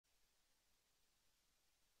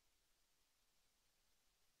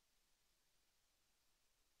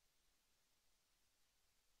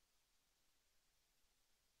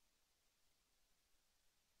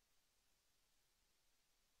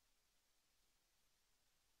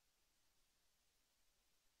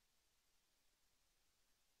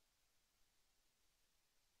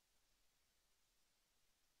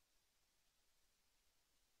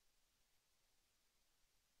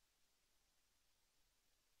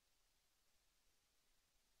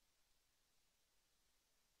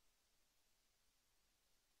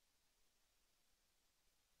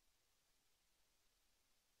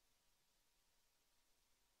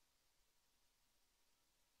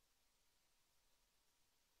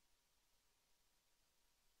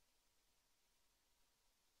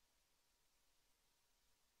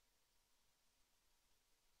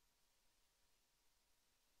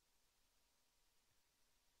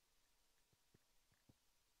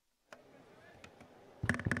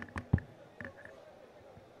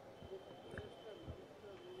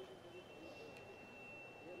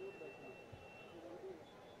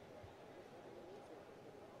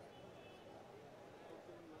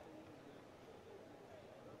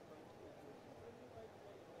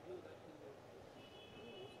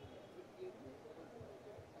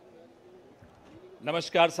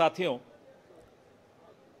नमस्कार साथियों,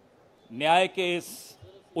 न्याय के इस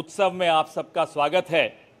उत्सव में आप सबका स्वागत है।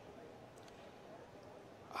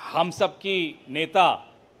 हम सबकी नेता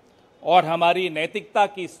और हमारी नैतिकता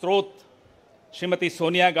की स्रोत श्रीमती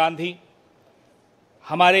सोनिया गांधी,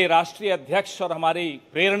 हमारे राष्ट्रीय अध्यक्ष और हमारी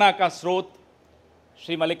प्रेरणा का स्रोत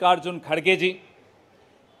श्री मल्लिकार्जुन खड़गे जी,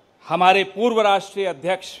 हमारे पूर्व राष्ट्रीय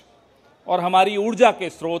अध्यक्ष और हमारी ऊर्जा के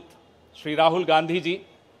स्रोत श्री राहुल गांधी जी,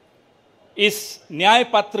 इस न्याय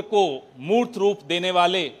पत्र को मूर्त रूप देने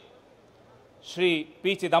वाले श्री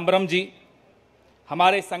पी चिदम्बरम जी,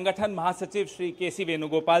 हमारे संगठन महासचिव श्री के.सी.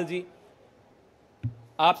 वेणुगोपाल जी,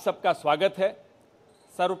 आप सबका स्वागत है।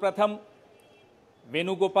 सर्वप्रथम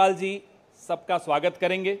वेणुगोपाल जी सबका स्वागत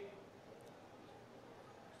करेंगे।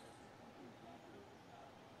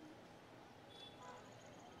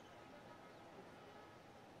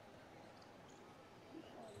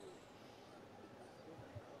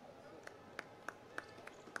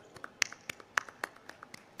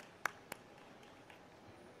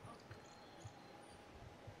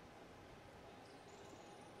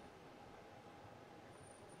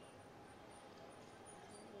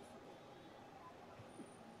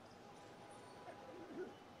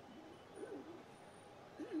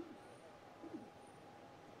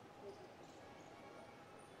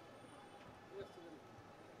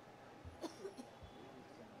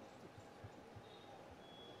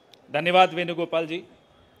 धन्यवाद वेणुगोपाल जी।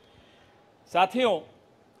 साथियों,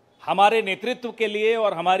 हमारे नेतृत्व के लिए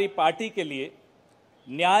और हमारी पार्टी के लिए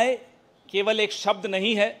न्याय केवल एक शब्द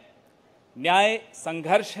नहीं है। न्याय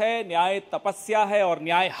संघर्ष है, न्याय तपस्या है और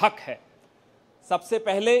न्याय हक है। सबसे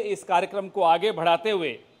पहले इस कार्यक्रम को आगे बढ़ाते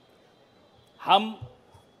हुए हम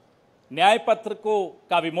न्याय पत्र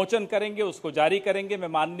का विमोचन करेंगे, उसको जारी करेंगे। मैं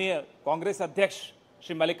माननीय कांग्रेस अध्यक्ष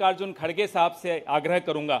श्री मल्लिकार्जुन खड़गे साहब से आग्रह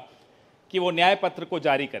करूंगा कि वो न्याय पत्र को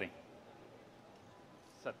जारी करें।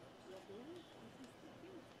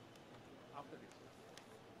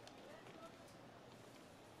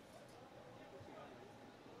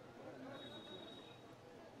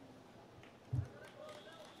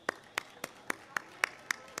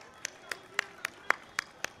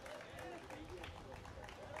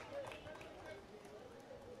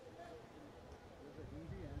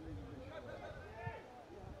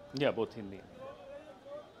 या बोथ हिंदी।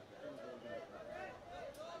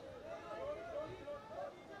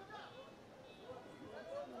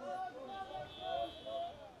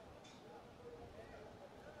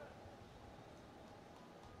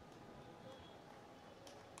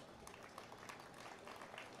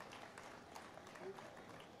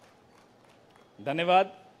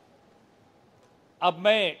 धन्यवाद। अब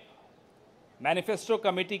मैं मैनिफेस्टो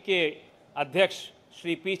कमेटी के अध्यक्ष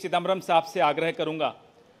श्री पी चिदम्बरम साहब से आग्रह करूंगा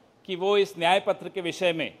कि वो इस न्याय पत्र के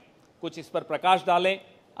विषय में कुछ इस पर प्रकाश डालें,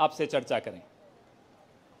 आपसे चर्चा करें।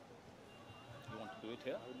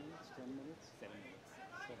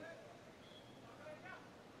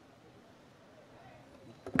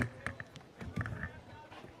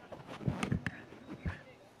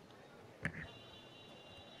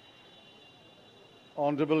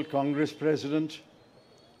 Honorable Congress President,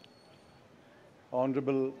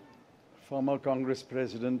 Honorable former Congress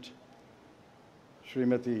President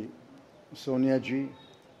Srimati Sonia ji,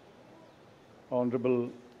 Honorable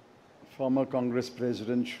former Congress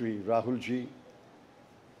President Shri Rahul ji,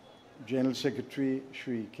 General Secretary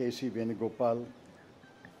Shri K.C. Venugopal,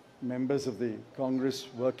 members of the Congress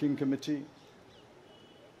Working Committee,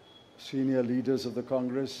 senior leaders of the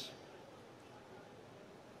Congress,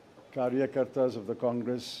 Karyakartas of the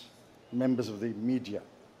Congress, members of the media.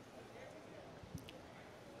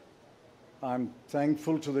 I'm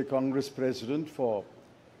thankful to the Congress President for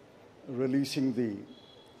releasing the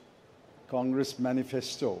Congress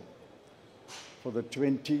Manifesto for the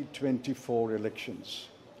 2024 elections.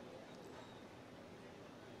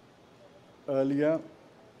 Earlier,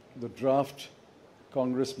 the draft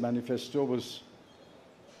Congress Manifesto was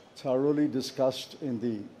thoroughly discussed in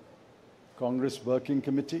the Congress Working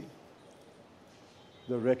Committee.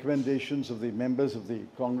 The recommendations of the members of the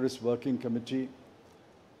Congress Working Committee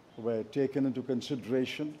were taken into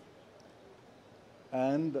consideration,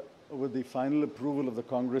 and with the final approval of the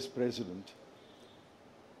Congress President,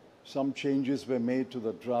 some changes were made to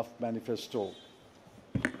the draft manifesto.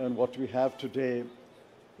 And what we have today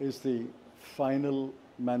is the final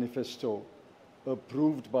manifesto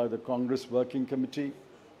approved by the Congress Working Committee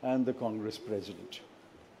and the Congress President.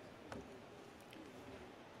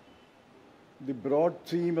 The broad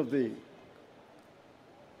theme of the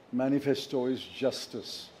manifesto is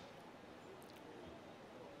justice.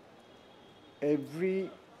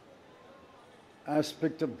 Every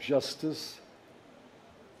aspect of justice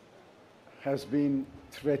has been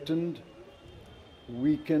threatened,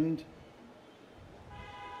 weakened,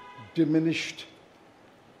 diminished,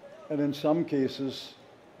 and in some cases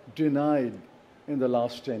denied in the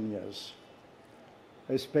last 10 years,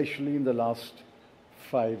 especially in the last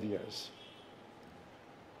 5 years.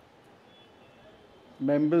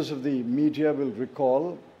 Members of the media will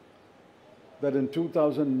recall that in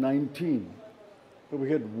 2019, we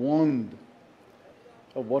had warned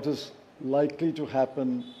of what is likely to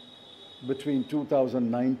happen between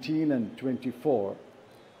 2019 and 24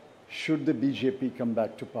 should the BJP come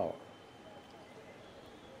back to power.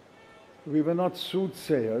 We were not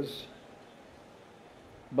soothsayers,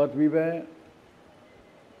 but we were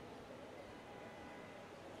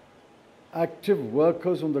active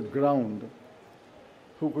workers on the ground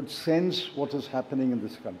who could sense what is happening in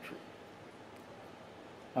this country.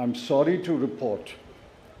 I'm sorry to report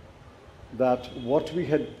that what we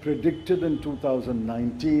had predicted in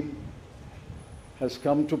 2019 has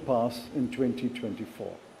come to pass in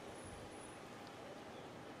 2024.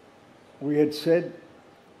 We had said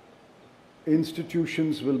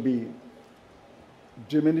institutions will be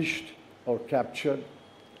diminished or captured.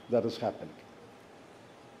 That has happened.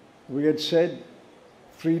 We had said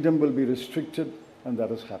freedom will be restricted, and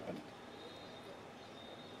that has happened.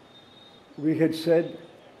 We had said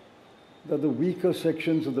that the weaker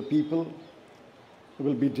sections of the people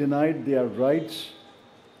will be denied their rights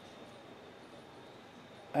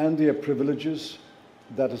and their privileges.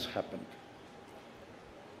 That has happened.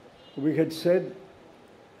 We had said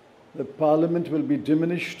that Parliament will be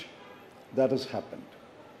diminished. That has happened.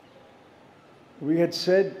 We had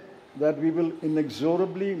said that we will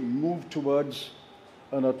inexorably move towards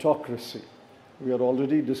an autocracy. We are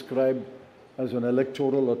already described as an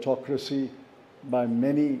electoral autocracy by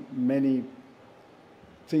many, many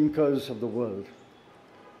thinkers of the world.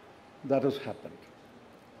 That has happened.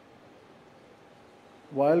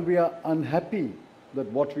 While we are unhappy that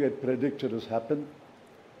what we had predicted has happened,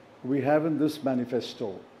 we have in this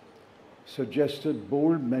manifesto suggested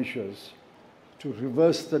bold measures to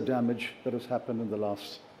reverse the damage that has happened in the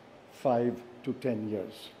last 5 to 10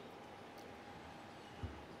 years.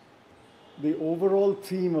 The overall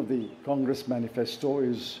theme of the Congress manifesto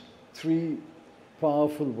is 3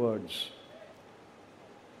 powerful words: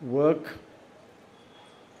 work,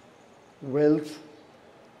 wealth,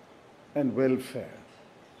 and welfare.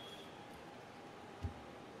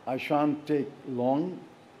 I shan't take long.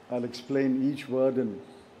 I'll explain each word in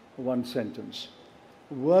one sentence.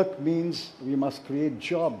 Work means we must create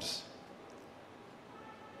jobs.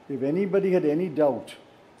 If anybody had any doubt,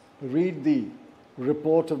 read the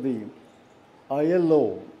report of the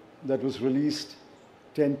ILO that was released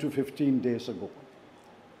 10 to 15 days ago.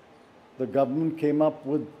 The government came up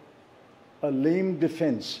with a lame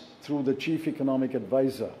defense through the chief economic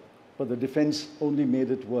advisor, but the defense only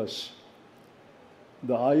made it worse.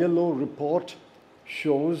 The ILO report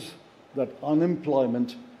shows that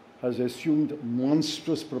unemployment has assumed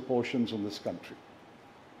monstrous proportions in this country.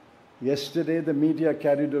 Yesterday, the media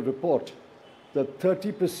carried a report that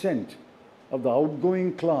 30% of the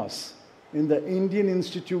outgoing class in the Indian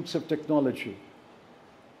Institutes of Technology,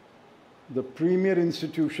 the premier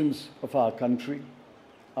institutions of our country,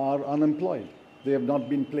 are unemployed. They have not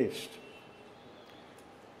been placed.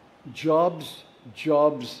 Jobs,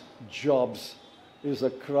 jobs, jobs is a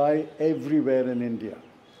cry everywhere in India.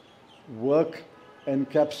 Work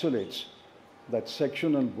encapsulates that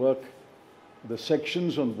section on work. The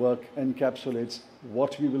sections on work encapsulates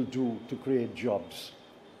what we will do to create jobs.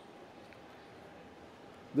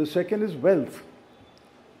 The second is wealth.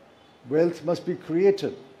 Wealth must be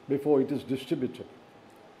created before it is distributed.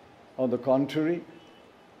 On the contrary,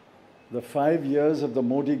 the 5 years of the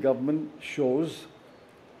Modi government shows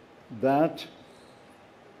that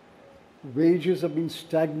wages have been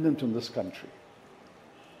stagnant in this country.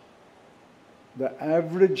 The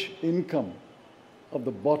average income of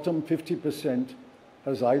the bottom 50%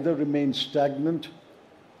 has either remained stagnant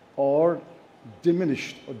or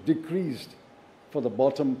diminished or decreased for the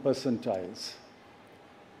bottom percentiles.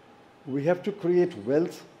 We have to create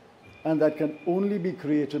wealth, and that can only be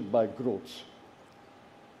created by growth.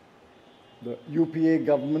 The UPA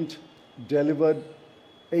government delivered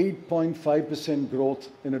 8.5% growth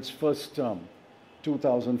in its first term,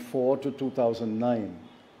 2004 to 2009.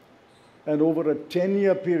 And over a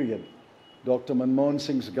 10-year period, Dr. Manmohan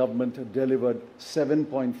Singh's government delivered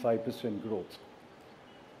 7.5% growth.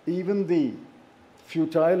 Even the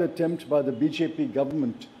futile attempt by the BJP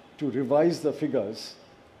government to revise the figures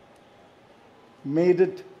made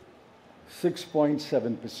it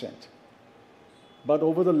 6.7%. But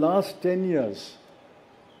over the last 10 years,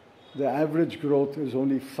 the average growth is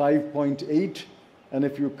only 5.8, and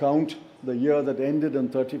if you count the year that ended on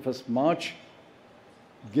 31st March,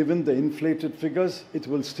 given the inflated figures, it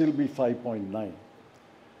will still be 5.9.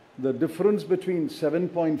 The difference between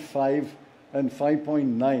 7.5 and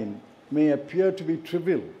 5.9 may appear to be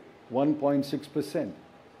trivial, 1.6%,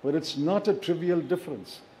 but it's not a trivial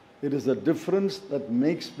difference. It is the difference that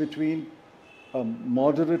makes between a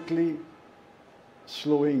moderately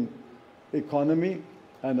slowing economy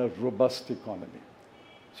and a robust economy.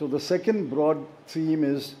 So the second broad theme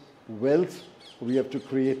is wealth. We have to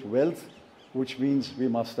create wealth, which means we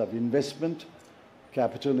must have investment,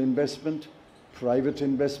 capital investment, private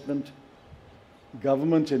investment,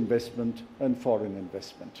 government investment, and foreign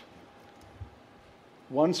investment.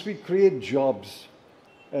 Once we create jobs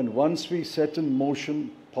and once we set in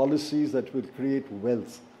motion policies that will create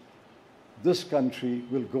wealth, this country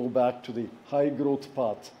will go back to the high growth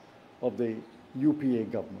path of the UPA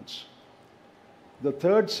governments. The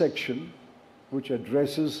third section, which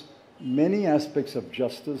addresses many aspects of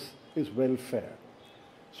justice, is welfare.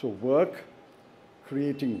 So work,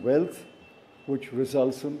 creating wealth, which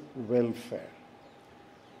results in welfare.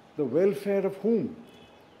 The welfare of whom?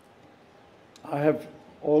 I have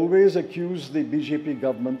always accused the BJP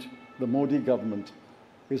government, the Modi government,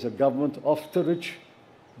 is a government of the rich,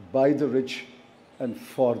 by the rich, and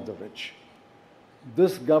for the rich.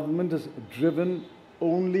 This government is driven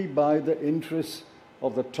only by the interests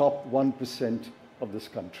of the top 1% of this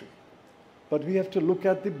country. But we have to look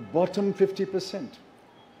at the bottom 50%.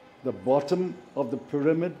 The bottom of the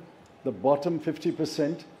pyramid, the bottom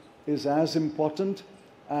 50% is as important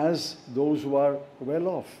as those who are well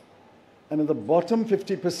off. And in the bottom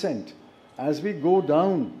 50%, as we go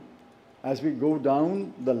down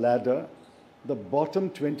the ladder, the bottom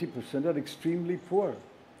 20% are extremely poor.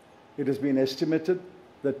 It has been estimated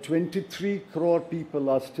that 23 crore people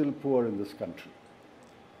are still poor in this country.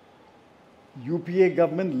 UPA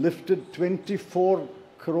government lifted 24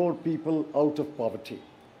 crore people out of poverty.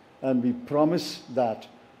 And we promise that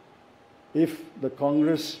if the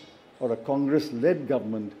Congress or a Congress-led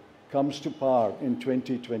government comes to power in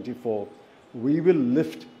 2024, we will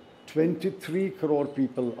lift 23 crore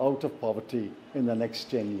people out of poverty in the next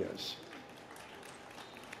 10 years.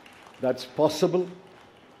 That's possible,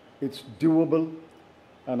 it's doable,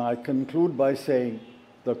 and I conclude by saying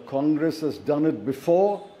the Congress has done it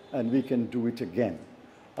before and we can do it again.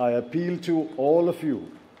 I appeal to all of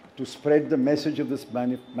you to spread the message of this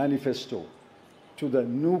manifesto to the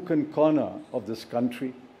nook and corner of this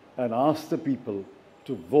country and ask the people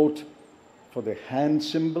to vote for the hand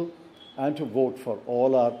symbol and to vote for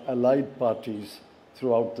all our allied parties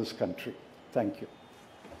throughout this country. Thank you.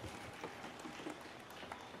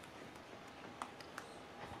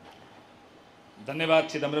 धन्यवाद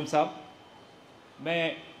चिदम्बरम साहब।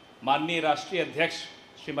 मैं माननीय राष्ट्रीय अध्यक्ष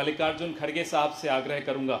श्री मल्लिकार्जुन खड़गे साहब से आग्रह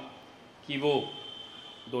करूंगा कि वो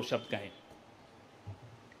दो शब्द कहें।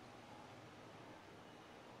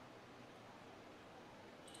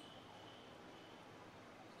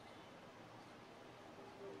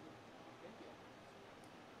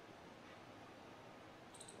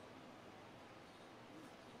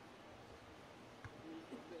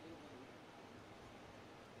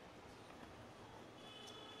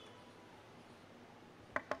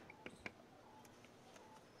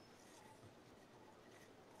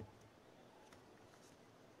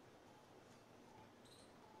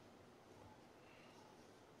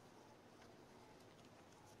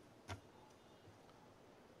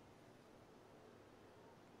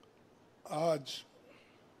 आज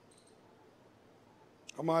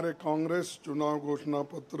हमारे कांग्रेस चुनाव घोषणा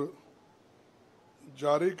पत्र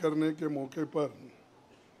जारी करने के मौके पर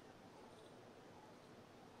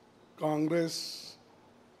कांग्रेस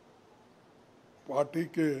पार्टी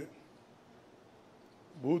के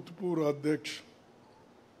भूतपूर्व अध्यक्ष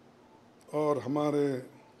और हमारे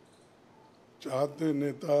चाहते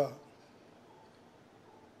नेता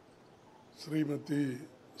श्रीमती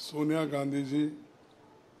सोनिया गांधी जी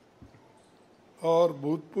और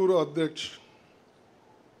भूतपूर्व अध्यक्ष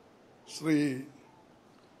श्री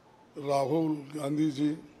राहुल गांधी जी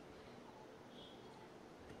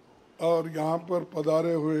और यहाँ पर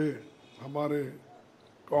पधारे हुए हमारे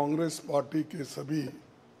कांग्रेस पार्टी के सभी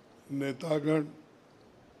नेतागण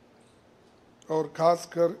और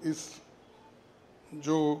खासकर इस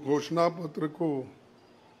जो घोषणा पत्र को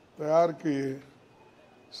तैयार किए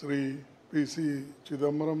श्री पीसी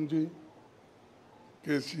चिदम्बरम जी,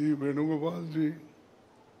 केसी वेणुगोपाल जी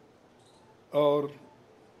और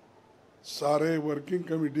सारे वर्किंग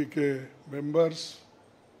कमेटी के मेंबर्स,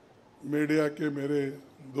 मीडिया के मेरे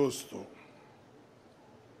दोस्तों,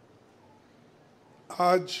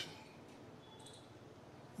 आज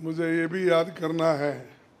मुझे ये भी याद करना है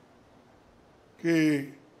कि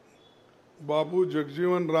बाबू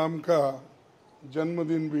जगजीवन राम का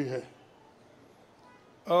जन्मदिन भी है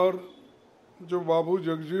और जो बाबू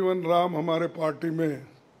जगजीवन राम हमारे पार्टी में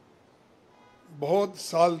बहुत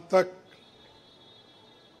साल तक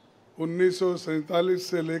 1947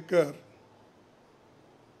 से लेकर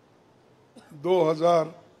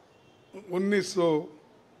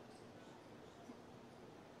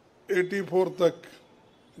 1984 तक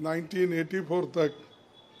 1984 तक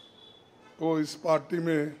वो इस पार्टी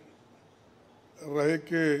में रह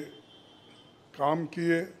के काम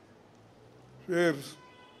किए। फिर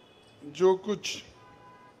जो कुछ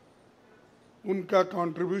उनका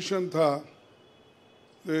कंट्रीब्यूशन था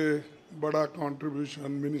ये बड़ा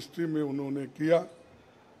कंट्रीब्यूशन मिनिस्ट्री में उन्होंने किया।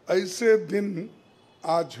 ऐसे दिन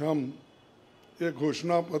आज हम ये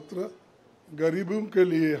घोषणा पत्र गरीबों के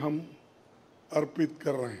लिए हम अर्पित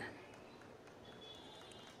कर रहे हैं।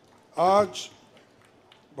 आज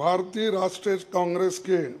भारतीय राष्ट्रीय कांग्रेस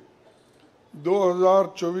के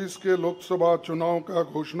 2024 के लोकसभा चुनाव का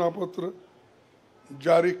घोषणा पत्र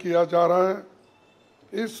जारी किया जा रहा है।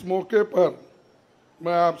 इस मौके पर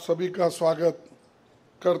मैं आप सभी का स्वागत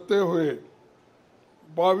करते हुए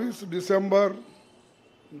 22 दिसंबर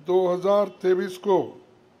 2023 को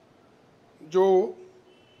जो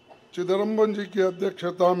चिदम्बरम जी की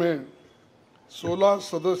अध्यक्षता में 16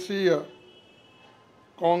 सदस्यीय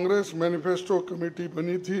कांग्रेस मैनिफेस्टो कमेटी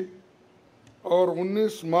बनी थी और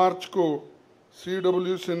 19 मार्च को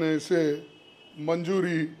CWC ने इसे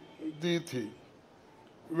मंजूरी दी थी।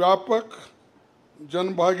 व्यापक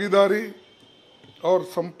जनभागीदारी और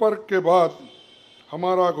संपर्क के बाद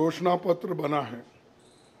हमारा घोषणा पत्र बना है।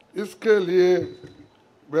 इसके लिए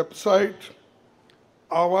वेबसाइट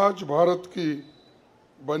आवाज भारत की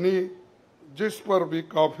बनी जिस पर भी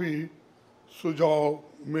काफ़ी सुझाव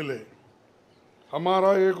मिले।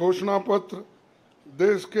 हमारा ये घोषणा पत्र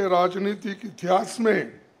देश के राजनीतिक इतिहास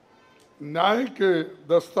में न्याय के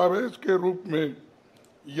दस्तावेज के रूप में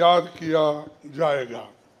याद किया जाएगा।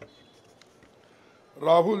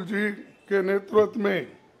 राहुल जी के नेतृत्व में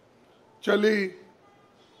चली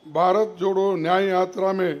भारत जोड़ो न्याय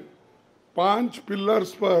यात्रा में 5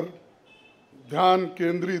 पिलर्स पर ध्यान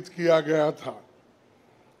केंद्रित किया गया था।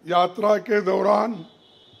 यात्रा के दौरान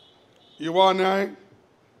युवा न्याय,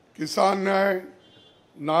 किसान न्याय,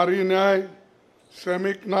 नारी न्याय,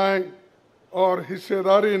 श्रमिक न्याय और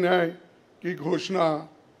हिस्सेदारी न्याय की घोषणा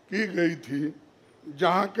की गई थी।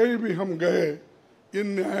 जहाँ कहीं भी हम गए इन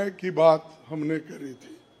न्याय की बात हमने करी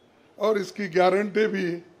थी और इसकी गारंटी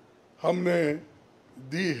भी हमने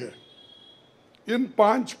दी है। इन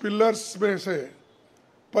 5 पिलर्स में से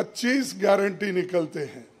 25 गारंटी निकलते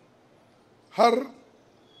हैं। हर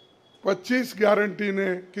 25 गारंटी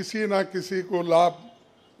ने किसी ना किसी को लाभ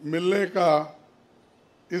मिलने का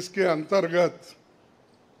इसके अंतर्गत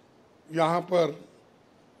यहाँ पर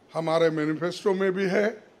हमारे मैनिफेस्टो में भी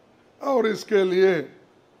है और इसके लिए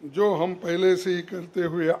जो हम पहले से ही करते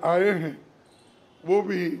हुए आए हैं वो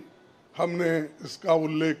भी हमने इसका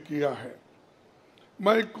उल्लेख किया है।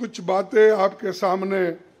 मैं कुछ बातें आपके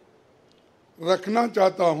सामने रखना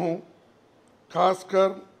चाहता हूँ।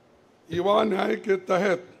 खासकर युवा न्याय के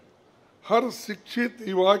तहत हर शिक्षित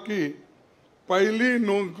युवा की पहली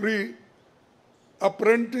नौकरी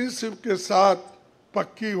अप्रेंटिसशिप के साथ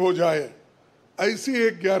पक्की हो जाए, ऐसी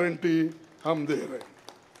एक गारंटी हम दे रहे हैं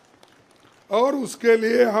और उसके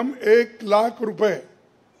लिए हम 1 लाख रुपए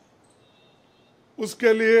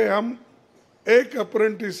उसके लिए हम एक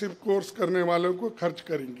अप्रेंटिसशिप कोर्स करने वालों को खर्च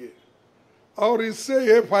करेंगे और इससे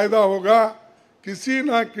ये फायदा होगा किसी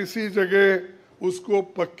ना किसी जगह उसको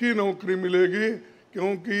पक्की नौकरी मिलेगी,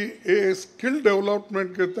 क्योंकि ये स्किल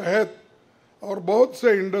डेवलपमेंट के तहत और बहुत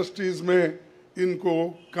से इंडस्ट्रीज में इनको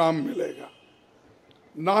काम मिलेगा।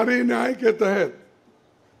 नारी न्याय के तहत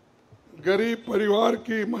गरीब परिवार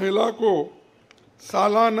की महिला को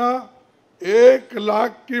सालाना 1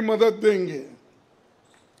 लाख की मदद देंगे।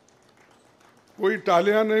 कोई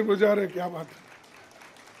तालियां नहीं बजा रहे, क्या बात है?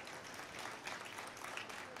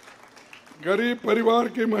 गरीब परिवार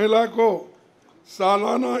की महिला को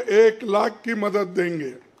सालाना 1 लाख की मदद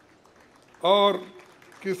देंगे और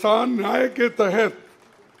किसान न्याय के तहत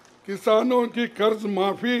किसानों की कर्ज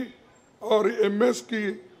माफी और MS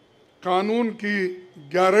की कानून की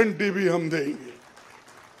गारंटी भी हम देंगे।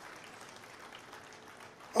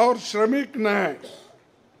 और श्रमिक न्याय,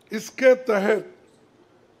 इसके तहत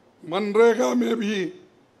मनरेगा में भी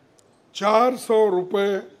 400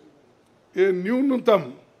 रुपए ये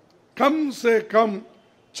न्यूनतम कम से कम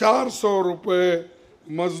 400 रुपए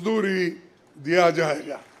मजदूरी दिया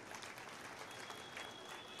जाएगा।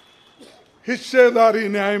 हिस्सेदारी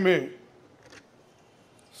न्याय में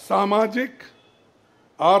सामाजिक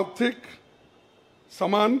आर्थिक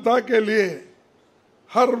समानता के लिए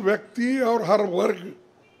हर व्यक्ति और हर वर्ग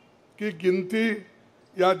की गिनती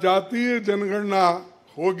या जातीय जनगणना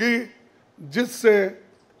होगी, जिससे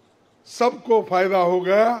सबको फायदा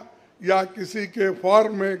होगा, या किसी के फॉर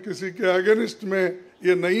में किसी के अगेंस्ट में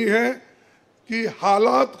ये नहीं है कि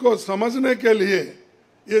हालात को समझने के लिए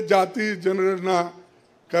ये जातीय जनगणना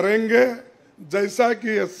करेंगे, जैसा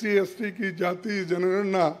कि SC ST की जातीय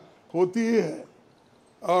जनगणना होती है।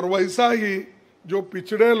 और वैसा ही जो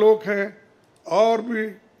पिछड़े लोग हैं और भी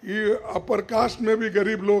ये अपर कास्ट में भी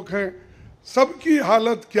गरीब लोग हैं, सबकी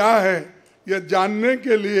हालत क्या है ये जानने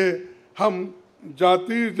के लिए हम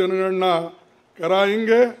जातीय जनगणना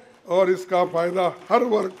कराएंगे और इसका फायदा हर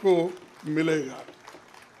वर्ग को मिलेगा।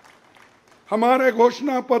 हमारे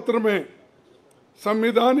घोषणा पत्र में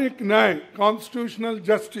संवैधानिक न्याय कॉन्स्टिट्यूशनल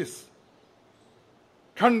जस्टिस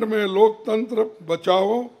खंड में लोकतंत्र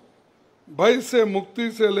बचाओ, भय से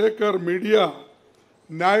मुक्ति से लेकर मीडिया,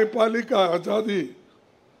 न्यायपालिका आजादी,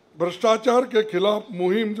 भ्रष्टाचार के खिलाफ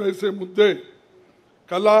मुहिम जैसे मुद्दे,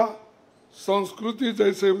 कला संस्कृति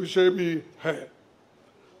जैसे विषय भी है।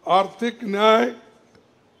 आर्थिक न्याय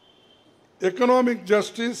इकोनॉमिक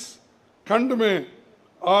जस्टिस खंड में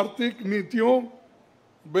आर्थिक नीतियों,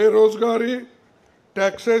 बेरोजगारी,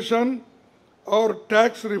 टैक्सेशन और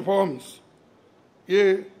टैक्स रिफॉर्म्स,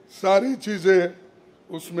 ये सारी चीज़ें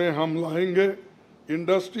उसमें हम लाएंगे।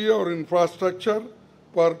 इंडस्ट्री और इंफ्रास्ट्रक्चर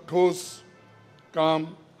पर ठोस काम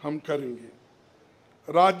हम करेंगे।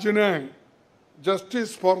 राज्य न्याय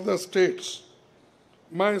जस्टिस फॉर द स्टेट्स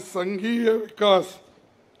में संघीय विकास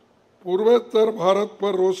पूर्वोत्तर भारत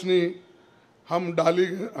पर रोशनी हम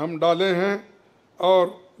डाले हैं,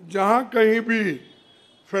 और जहाँ कहीं भी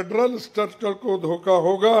फेडरल स्ट्रक्चर को धोखा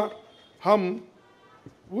होगा, हम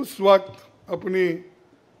उस वक्त अपनी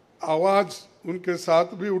आवाज़ उनके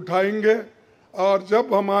साथ भी उठाएंगे, और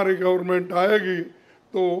जब हमारी गवर्नमेंट आएगी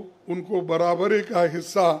तो उनको बराबरी का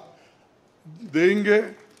हिस्सा देंगे,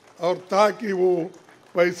 और ताकि वो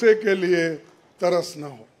पैसे के लिए तरस न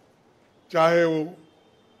हो, चाहे वो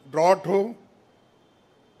ड्रॉट हो,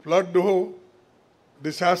 फ्लड हो,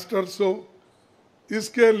 डिसास्टर्स हो,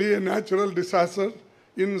 इसके लिए नेचुरल डिसास्टर,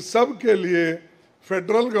 इन सब के लिए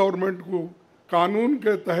फेडरल गवर्नमेंट को कानून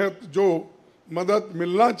के तहत जो मदद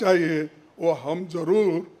मिलना चाहिए वो हम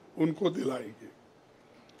जरूर उनको दिलाएंगे।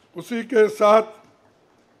 उसी के साथ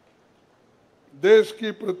देश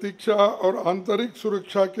की प्रतीक्षा और आंतरिक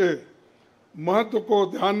सुरक्षा के महत्व को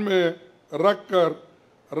ध्यान में रखकर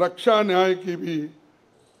रक्षा न्याय की भी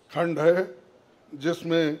खंड है,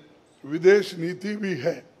 जिसमें विदेश नीति भी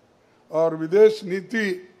है, और विदेश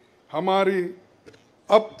नीति हमारी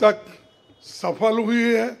अब तक सफल हुई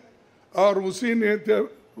है, और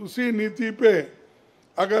उसी नीति पे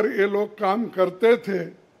अगर ये लोग काम करते थे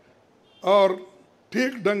और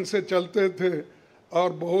ठीक ढंग से चलते थे,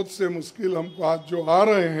 और बहुत से मुश्किल हमको आज जो आ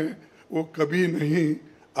रहे हैं वो कभी नहीं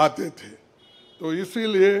आते थे। तो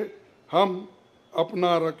इसीलिए हम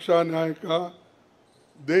अपना रक्षा न्याय का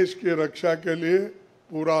देश की रक्षा के लिए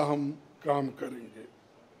पूरा हम काम करेंगे।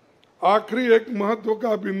 आखिरी एक महत्व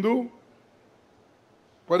का बिंदु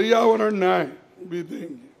पर्यावरण न्याय भी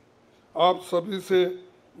देंगे। आप सभी से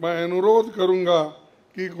मैं अनुरोध करूंगा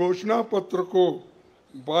कि घोषणा पत्र को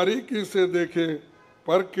बारीकी से देखें,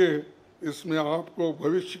 पढ़ के इसमें आपको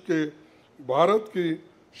भविष्य के भारत की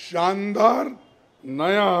शानदार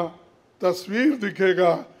नया तस्वीर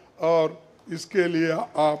दिखेगा, और इसके लिए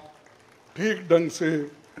आप ठीक ढंग से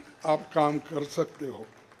आप काम कर सकते हो।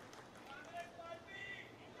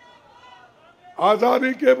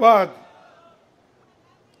 आजादी के बाद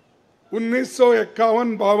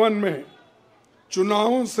 1951-52 में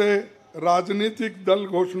चुनावों से राजनीतिक दल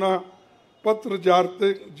घोषणा पत्र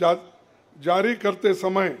जारी करते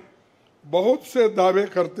समय बहुत से दावे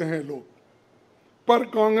करते हैं लोग, पर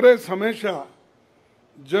कांग्रेस हमेशा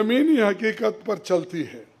जमीनी हकीकत पर चलती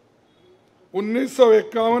है।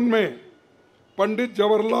 1951 में पंडित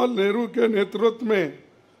जवाहरलाल नेहरू के नेतृत्व में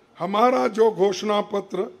हमारा जो घोषणा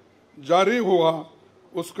पत्र जारी हुआ,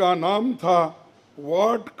 उसका नाम था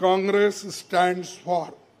व्हाट कांग्रेस स्टैंड्स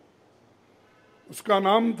फॉर। उसका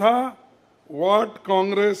नाम था व्हाट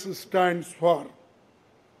कांग्रेस स्टैंड्स फॉर।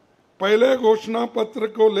 पहले घोषणा पत्र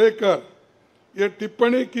को लेकर ये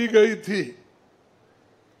टिप्पणी की गई थी,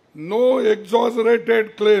 no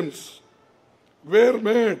एग्जॉजरेटेड claims were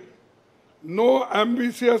made, no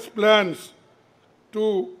ambitious plans to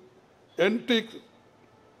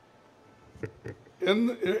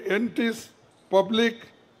entice public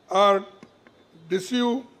or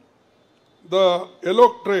deceive the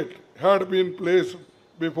electorate had been placed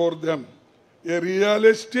before them. A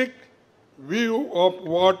realistic view of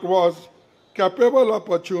what was capable of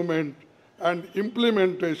achievement and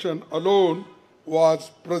implementation alone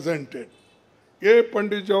was presented. ये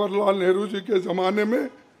पंडित जवाहरलाल नेहरू जी के ज़माने में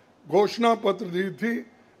घोषणा पत्र दी थी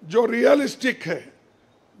जो realistic है,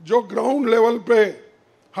 जो ग्राउंड लेवल पे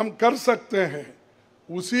हम कर सकते हैं,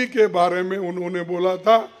 उसी के बारे में उन्होंने बोला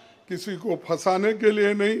था। किसी को फंसाने के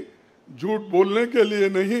लिए नहीं, झूठ बोलने के लिए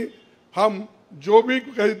नहीं, हम जो भी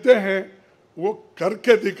कहते हैं वो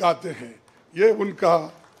करके दिखाते हैं, ये उनका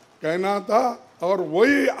कहना था। और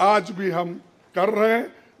वही आज भी हम कर रहे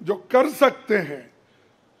हैं, जो कर सकते हैं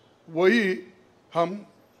वही हम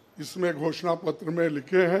इसमें घोषणा पत्र में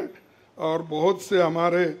लिखे हैं। और बहुत से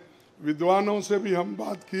हमारे विद्वानों से भी हम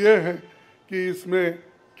बात किए हैं कि इसमें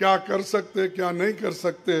क्या कर सकते क्या नहीं कर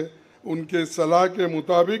सकते, उनके सलाह के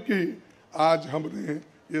मुताबिक ही आज हमने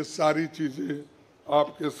ये सारी चीज़ें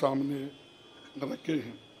आपके सामने रखे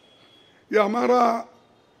हैं। ये हमारा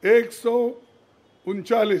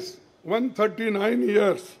 139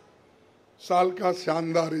 ईयर्स साल का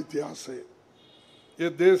शानदार इतिहास है। ये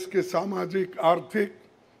देश के सामाजिक आर्थिक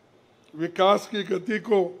विकास की गति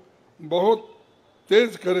को बहुत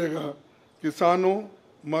तेज करेगा। किसानों,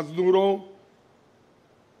 मजदूरों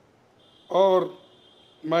और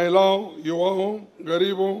महिलाओं, युवाओं,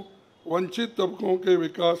 गरीबों, वंचित तबकों के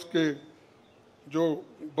विकास के जो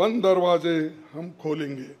बंद दरवाजे हम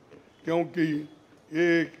खोलेंगे, क्योंकि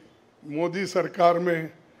एक मोदी सरकार में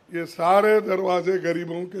ये सारे दरवाजे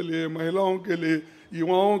गरीबों के लिए, महिलाओं के लिए,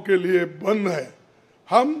 युवाओं के लिए बंद है।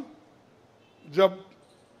 हम जब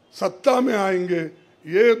सत्ता में आएंगे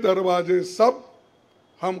ये दरवाजे सब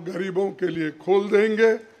हम गरीबों के लिए खोल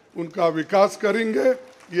देंगे, उनका विकास करेंगे,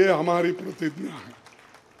 ये हमारी प्रतिज्ञा है।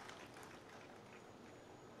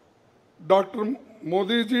 डॉक्टर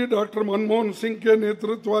मोदी जी, डॉक्टर मनमोहन सिंह के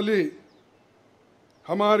नेतृत्व वाली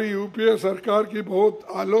हमारी यूपीए सरकार की बहुत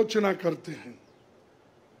आलोचना करते हैं,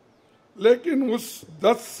 लेकिन उस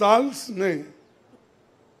 10 साल में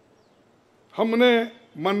हमने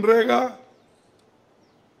MNREGA,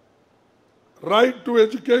 right to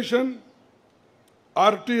education,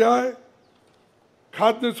 RTI,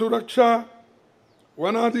 खाद्य सुरक्षा,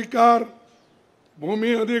 वनाधिकार,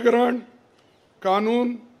 भूमि अधिग्रहण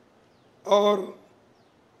कानून और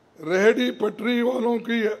रेहड़ी पटरी वालों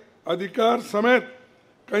की अधिकार समेत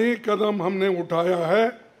कई कदम हमने उठाया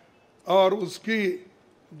है। और उसकी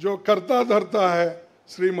जो कर्ता धर्ता है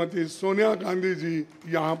श्रीमती सोनिया गांधी जी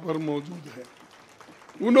यहाँ पर मौजूद है।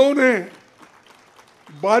 उन्होंने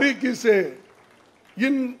बारीकी से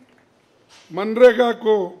इन मनरेगा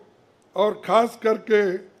को और खास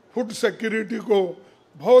करके फूड सिक्योरिटी को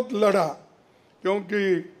बहुत लड़ा,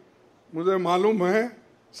 क्योंकि मुझे मालूम है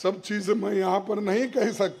सब चीज़ मैं यहाँ पर नहीं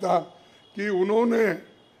कह सकता कि उन्होंने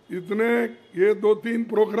इतने ये 2-3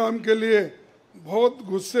 प्रोग्राम के लिए बहुत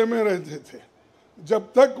गुस्से में रहते थे।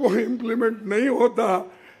 जब तक वो इम्प्लीमेंट नहीं होता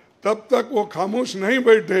तब तक वो खामोश नहीं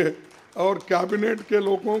बैठे और कैबिनेट के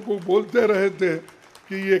लोगों को बोलते रहे थे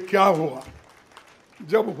कि ये क्या हुआ।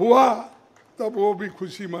 जब हुआ तब वो भी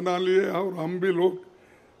खुशी मना लिए और हम भी लोग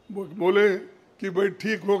बोले कि भाई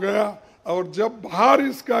ठीक हो गया। और जब बाहर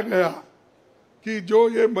इसका गया कि जो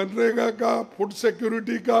ये मनरेगा का, फूड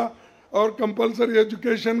सिक्योरिटी का और कंपलसरी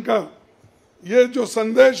एजुकेशन का ये जो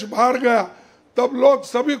संदेश बाहर गया, तब लोग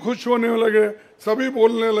सभी खुश होने लगे, सभी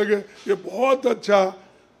बोलने लगे ये बहुत अच्छा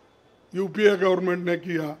यूपीए गवर्नमेंट ने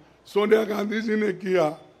किया, सोनिया गांधी जी ने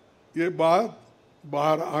किया। ये बात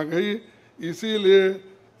बाहर आ गई। इसीलिए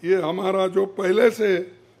ये हमारा जो पहले से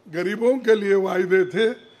गरीबों के लिए वायदे थे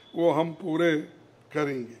वो हम पूरे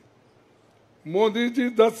करेंगे। मोदी जी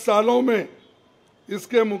 10 सालों में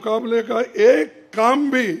इसके मुकाबले का एक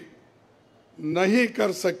काम भी नहीं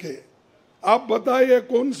कर सके। आप बताइए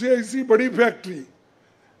कौन सी ऐसी बड़ी फैक्ट्री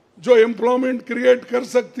जो एम्प्लॉयमेंट क्रिएट कर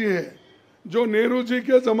सकती है, जो नेहरू जी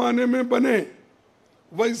के ज़माने में बने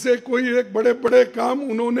वैसे कोई एक बड़े बड़े काम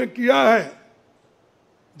उन्होंने किया है।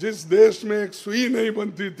 जिस देश में एक सुई नहीं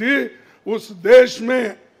बनती थी उस देश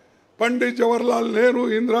में पंडित जवाहरलाल नेहरू,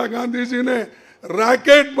 इंदिरा गांधी जी ने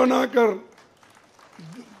रॉकेट बनाकर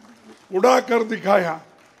उड़ा कर दिखाया।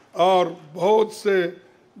 और बहुत से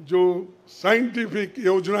जो साइंटिफिक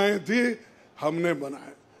योजनाएं थी हमने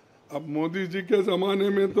बनाए। अब मोदी जी के ज़माने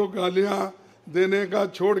में तो गालियां देने का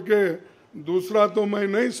छोड़ के दूसरा तो मैं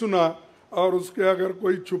नहीं सुना। और उसके अगर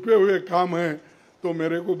कोई छुपे हुए काम है तो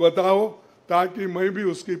मेरे को बताओ ताकि मैं भी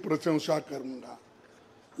उसकी प्रशंसा करूंगा।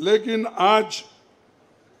 लेकिन आज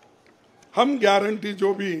हम गारंटी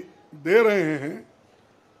जो भी दे रहे हैं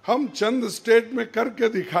हम चंद स्टेट में करके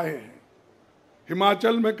दिखाए हैं।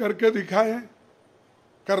 हिमाचल में करके दिखाए,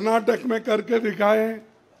 कर्नाटक में करके दिखाए,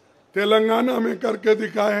 तेलंगाना में करके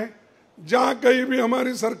दिखाए। जहाँ कहीं भी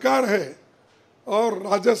हमारी सरकार है और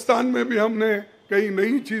राजस्थान में भी हमने कई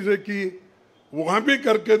नई चीज़ें की, वहाँ भी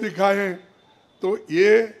करके दिखाए। तो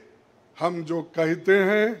ये हम जो कहते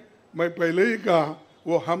हैं, मैं पहले ही कहा,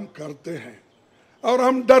 वो हम करते हैं और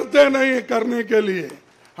हम डरते नहीं हैं करने के लिए।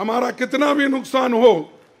 हमारा कितना भी नुकसान हो,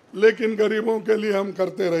 लेकिन गरीबों के लिए हम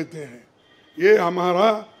करते रहते हैं। ये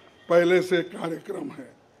हमारा पहले से कार्यक्रम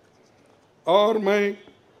है। और मैं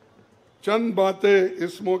चंद बातें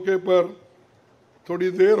इस मौके पर,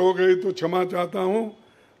 थोड़ी देर हो गई तो क्षमा चाहता हूँ,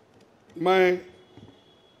 मैं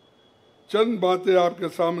चंद बातें आपके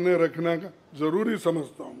सामने रखना जरूरी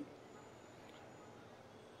समझता हूँ।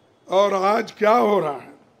 और आज क्या हो रहा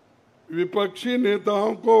है, विपक्षी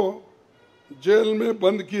नेताओं को जेल में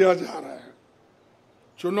बंद किया जा रहा है।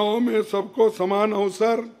 चुनाव में सबको समान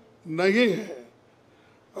अवसर नहीं है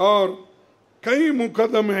और कई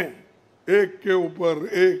मुकदमे एक के ऊपर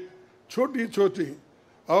एक, छोटी छोटी,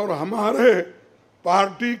 और हमारे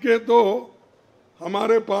पार्टी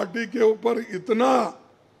के ऊपर इतना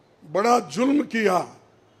बड़ा जुल्म किया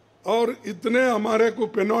और इतने हमारे को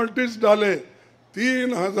पेनल्टीज डाले।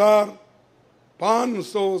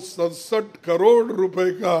 3,567 करोड़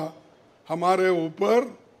रुपए का हमारे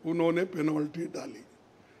ऊपर उन्होंने पेनल्टी डाली।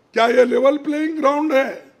 क्या ये लेवल प्लेइंग ग्राउंड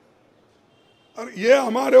है? और ये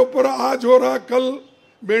हमारे ऊपर आज हो रहा, कल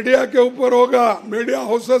मीडिया के ऊपर होगा, मीडिया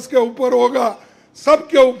हाउसेस के ऊपर होगा,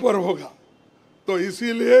 सबके ऊपर होगा। तो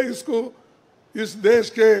इसीलिए इसको, इस देश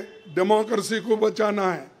के डेमोक्रेसी को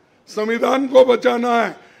बचाना है, संविधान को बचाना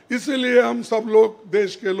है। इसलिए हम सब लोग,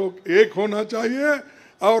 देश के लोग एक होना चाहिए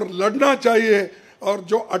और लड़ना चाहिए। और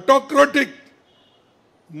जो ऑटोक्रेटिक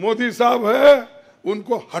मोदी साहब है,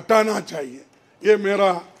 उनको हटाना चाहिए। ये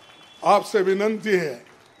मेरा आपसे विनंती है।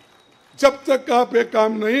 जब तक आप ये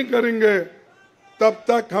काम नहीं करेंगे, तब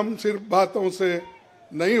तक हम सिर्फ बातों से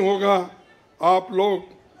नहीं होगा। आप लोग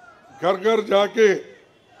घर घर जाके,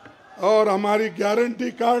 और हमारी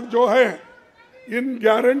गारंटी कार्ड जो है, इन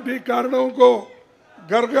गारंटी कार्डों को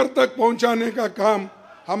घर घर तक पहुंचाने का काम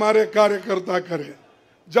हमारे कार्यकर्ता करें।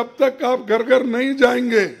 जब तक आप घर घर नहीं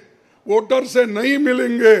जाएंगे, वोटर से नहीं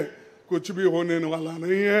मिलेंगे, कुछ भी होने वाला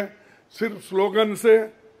नहीं है। सिर्फ स्लोगन से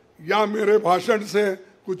या मेरे भाषण से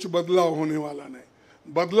कुछ बदलाव होने वाला नहीं।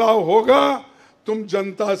 बदलाव होगा तुम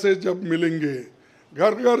जनता से जब मिलेंगे,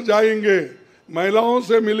 घर घर जाएंगे, महिलाओं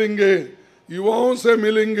से मिलेंगे, युवाओं से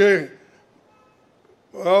मिलेंगे,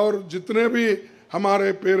 और जितने भी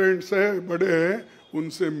हमारे पेरेंट्स हैं, बड़े हैं,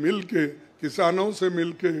 उनसे मिलके, किसानों से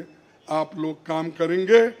मिलके आप लोग काम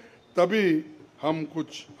करेंगे, तभी हम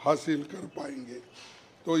कुछ हासिल कर पाएंगे।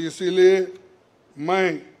 तो इसीलिए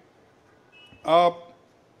मैं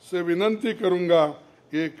आपसे विनंती करूंगा,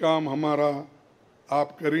 ये काम हमारा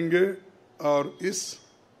आप करेंगे और इस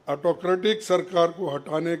ऑटोक्रेटिक सरकार को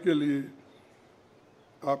हटाने के लिए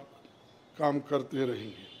आप काम करते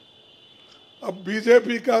रहेंगे। अब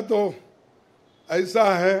बीजेपी का तो ऐसा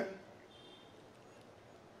है,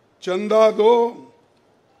 चंदा दो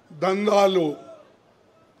धंधा लो,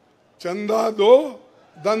 चंदा दो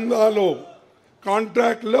धंधा लो,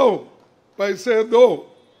 कॉन्ट्रैक्ट लो, पैसे दो।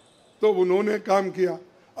 तो उन्होंने काम किया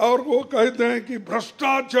और वो कहते हैं कि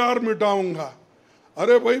भ्रष्टाचार मिटाऊंगा।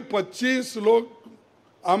 अरे भाई, 25 लोग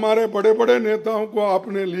हमारे बड़े बड़े नेताओं को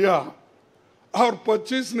आपने लिया और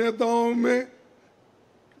 25 नेताओं में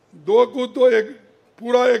 2 को तो एक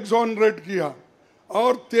पूरा एक्सोनरेट किया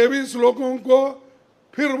और 23 लोगों को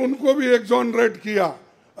फिर उनको भी एक्सोनरेट किया।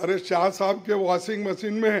 अरे शाह साहब के वॉशिंग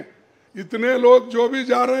मशीन में इतने लोग जो भी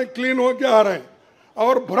जा रहे हैं, क्लीन होके आ रहे हैं,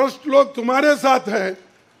 और भ्रष्ट लोग तुम्हारे साथ है,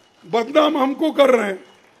 बदनाम हमको कर रहे हैं।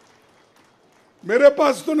 मेरे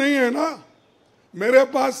पास तो नहीं है ना, मेरे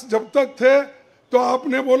पास जब तक थे तो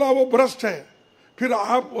आपने बोला वो भ्रष्ट है, फिर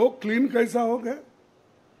आप वो क्लीन कैसा हो गए,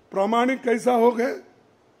 प्रामाणिक कैसा हो गए,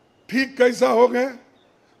 ठीक कैसा हो गए?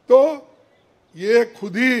 तो ये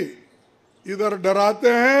खुद ही इधर डराते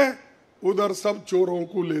हैं, उधर सब चोरों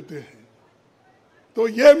को लेते हैं। तो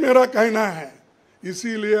ये मेरा कहना है।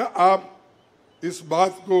 इसीलिए आप इस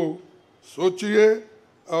बात को सोचिए,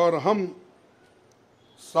 और हम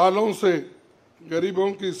सालों से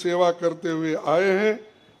गरीबों की सेवा करते हुए आए हैं,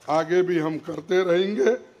 आगे भी हम करते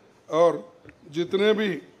रहेंगे। और जितने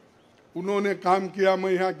भी उन्होंने काम किया,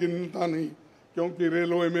 मैं यहाँ गिनता नहीं, क्योंकि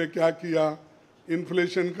रेलवे में क्या किया,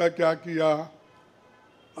 इन्फ्लेशन का क्या किया,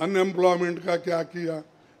 अनएम्प्लॉयमेंट का क्या किया,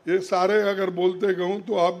 ये सारे अगर बोलते कहूँ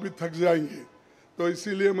तो आप भी थक जाएंगे। तो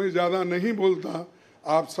इसीलिए मैं ज़्यादा नहीं बोलता,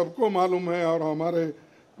 आप सबको मालूम है, और हमारे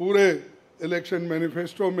पूरे इलेक्शन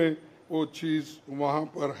मैनिफेस्टो में वो चीज़ वहाँ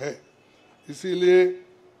पर है। इसीलिए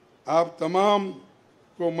आप तमाम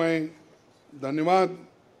को मैं धन्यवाद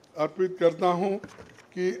अर्पित करता हूँ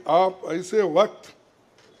कि आप ऐसे वक्त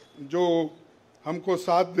जो हमको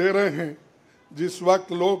साथ दे रहे हैं, जिस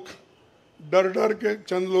वक्त लोग डर डर के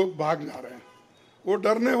चंद लोग भाग जा रहे हैं। वो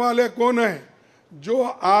डरने वाले कौन है? जो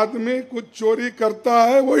आदमी कुछ चोरी करता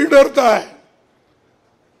है वही डरता है।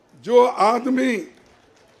 जो आदमी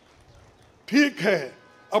ठीक है,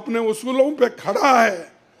 अपने उसूलों पे खड़ा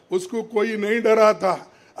है, उसको कोई नहीं डराता।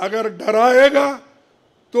 अगर डराएगा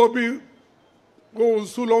तो भी वो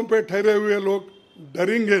उसूलों पे ठहरे हुए लोग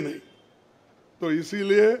डरेंगे नहीं। तो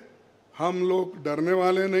इसीलिए हम लोग डरने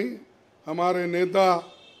वाले नहीं। हमारे नेता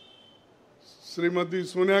श्रीमती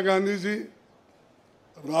सोनिया गांधी जी,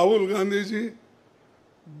 राहुल गांधी जी,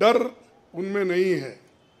 डर उनमें नहीं है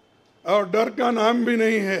और डर का नाम भी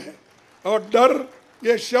नहीं है। और डर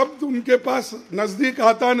ये शब्द उनके पास नजदीक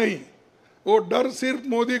आता नहीं। वो डर सिर्फ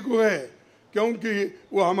मोदी को है, क्योंकि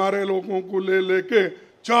वो हमारे लोगों को ले लेके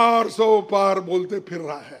 400 पार बोलते फिर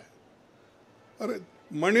रहा है। अरे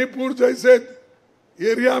मणिपुर जैसे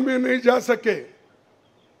एरिया में नहीं जा सके,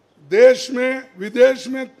 देश में विदेश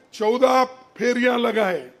में 14 फेरियां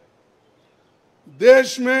लगाए,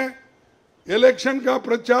 देश में इलेक्शन का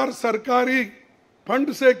प्रचार सरकारी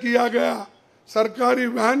फंड से किया गया, सरकारी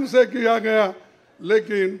वैन से किया गया,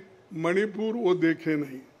 लेकिन मणिपुर वो देखे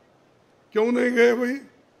नहीं। क्यों नहीं गए भाई?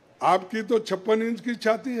 आपकी तो 56 इंच की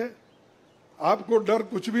छाती है, आपको डर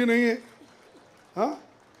कुछ भी नहीं है। हाँ,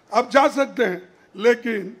 आप जा सकते हैं,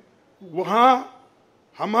 लेकिन वहां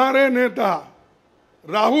हमारे नेता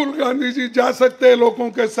राहुल गांधी जी जा सकते हैं लोगों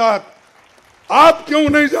के साथ। आप क्यों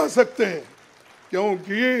नहीं जा सकते?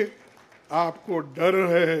 क्योंकि आपको डर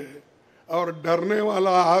है, और डरने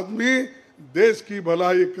वाला आदमी देश की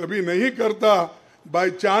भलाई कभी नहीं करता। बाय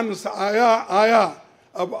चांस आया,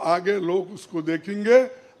 अब आगे लोग उसको देखेंगे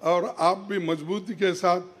और आप भी मजबूती के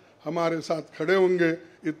साथ हमारे साथ खड़े होंगे।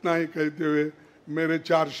 इतना ही कहते हुए मेरे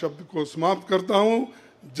 4 शब्द को समाप्त करता हूं।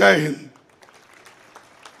 जय हिंद।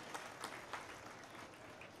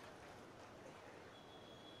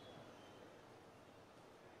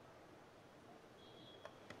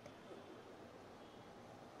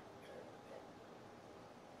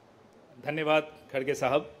 धन्यवाद खड़गे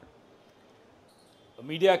साहब।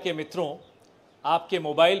 मीडिया के मित्रों, आपके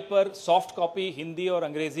मोबाइल पर सॉफ्ट कॉपी हिंदी और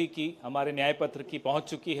अंग्रेजी की हमारे न्याय पत्र की पहुंच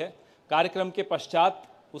चुकी है। कार्यक्रम के पश्चात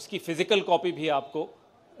उसकी फिजिकल कॉपी भी आपको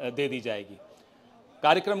दे दी जाएगी।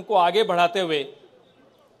 कार्यक्रम को आगे बढ़ाते हुए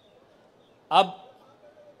अब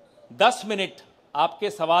 10 मिनट आपके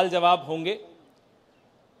सवाल जवाब होंगे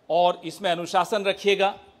और इसमें अनुशासन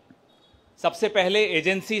रखिएगा। सबसे पहले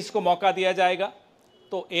एजेंसीज को मौका दिया जाएगा,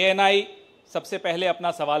 तो ANI सबसे पहले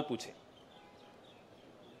अपना सवाल पूछे।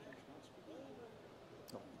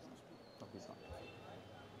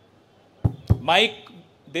 माइक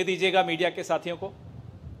दे दीजिएगा मीडिया के साथियों को।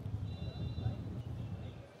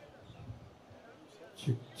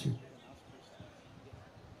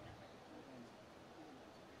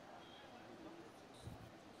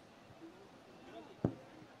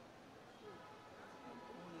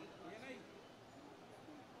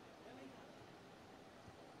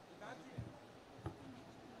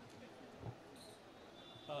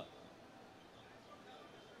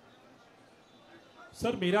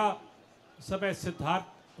 सर मैं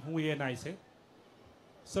सिद्धार्थ हूँ ANI से।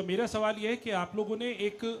 सर मेरा सवाल ये है कि आप लोगों ने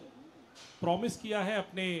एक प्रॉमिस किया है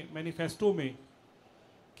अपने मैनिफेस्टो में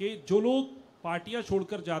कि जो लोग पार्टियां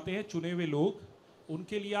छोड़कर जाते हैं, चुने हुए लोग,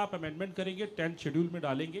 उनके लिए आप अमेंडमेंट करेंगे, 10th शेड्यूल में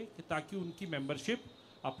डालेंगे कि ताकि उनकी मेंबरशिप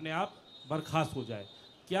अपने आप बर्खास्त हो जाए।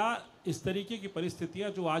 क्या इस तरीके की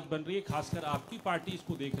परिस्थितियां जो आज बन रही है, खासकर आपकी पार्टी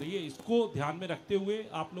इसको देख रही है, इसको ध्यान में रखते हुए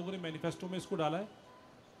आप लोगों ने मैनिफेस्टो में इसको डाला है?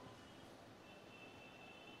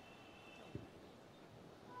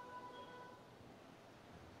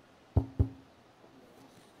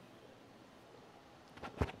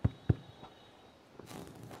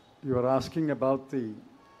 You are asking about the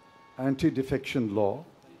anti-defection law,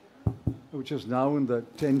 which is now in the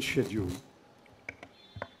 10th schedule.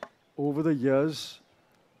 Over the years,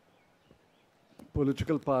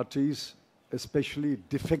 political parties, especially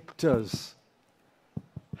defectors,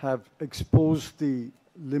 have exposed the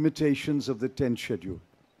limitations of the 10th schedule.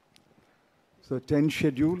 So the 10th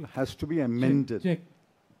schedule has to be amended. Check.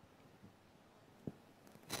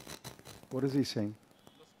 What is he saying?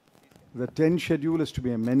 The 10th schedule is to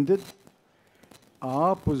be amended.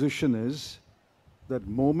 Our position is that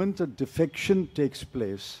moment a defection takes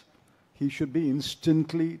place, he should be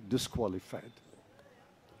instantly disqualified.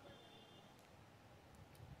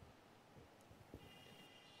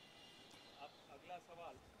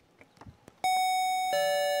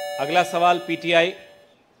 अगला सवाल PTI।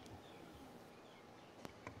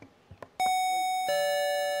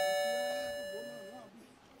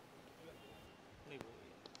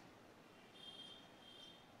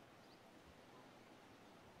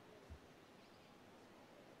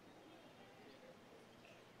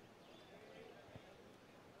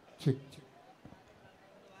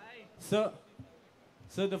 Sir,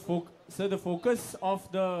 the focus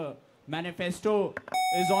of the manifesto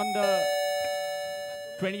is on the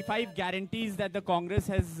 25 guarantees that the Congress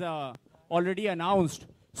has already announced.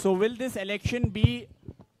 So will this election be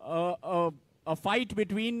a fight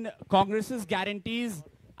between Congress's guarantees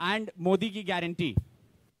and Modi ki guarantee?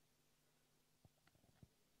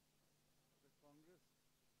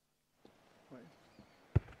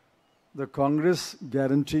 The Congress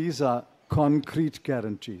guarantees are concrete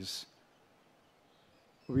guarantees.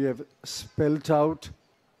 We have spelt out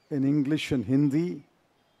in English and Hindi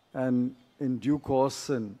and in due course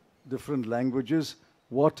in different languages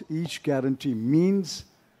what each guarantee means,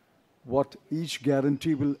 what each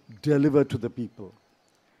guarantee will deliver to the people.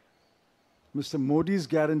 Mr. Modi's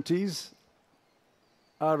guarantees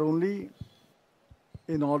are only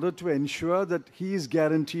in order to ensure that he is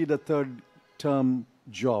guaranteed a third-term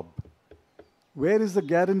job. Where is the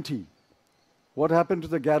guarantee? What happened to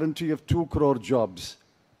the guarantee of 2 crore jobs?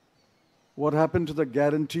 What happened to the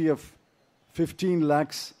guarantee of 15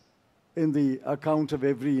 lakhs in the account of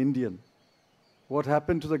every Indian? What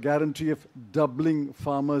happened to the guarantee of doubling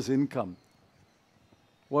farmers' income?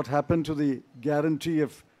 What happened to the guarantee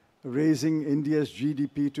of raising India's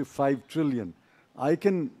GDP to 5 trillion? I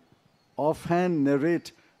can offhand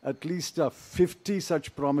narrate at least 50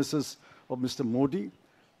 such promises of Mr. Modi.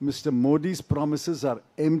 Mr. Modi's promises are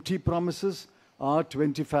empty promises. Our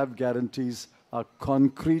 25 guarantees are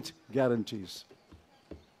concrete guarantees.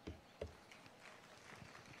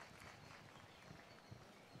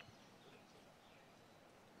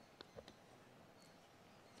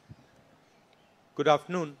 Good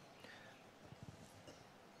afternoon.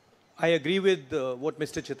 I agree with what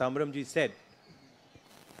Mr. Chidambaram said.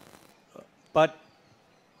 But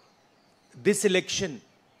this election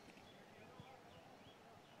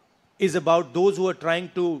is about those who are trying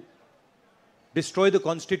to destroy the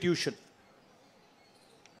Constitution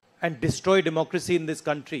and destroy democracy in this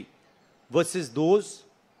country versus those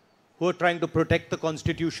who are trying to protect the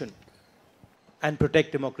Constitution and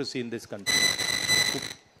protect democracy in this country.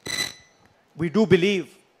 We do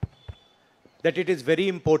believe that it is very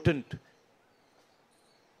important,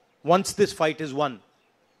 once this fight is won,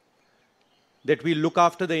 that we look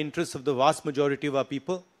after the interests of the vast majority of our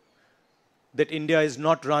people, that India is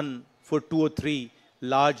not run for 2 or 3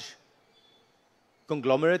 large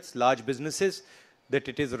conglomerates, large businesses, that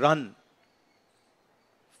it is run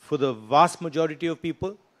for the vast majority of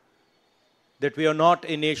people, that we are not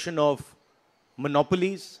a nation of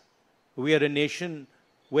monopolies, we are a nation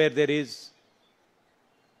where there is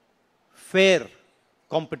fair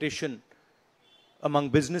competition among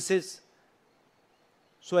businesses.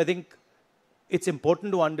 So I think it's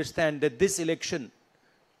important to understand that this election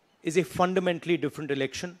is a fundamentally different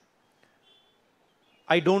election.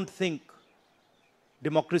 I don't think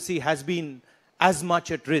democracy has been as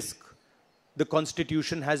much at risk, the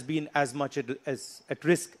Constitution has been as much at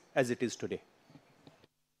risk as it is today.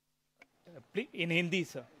 In Hindi,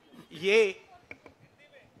 sir. ये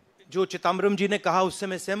जो चिदम्बरम जी ने कहा उससे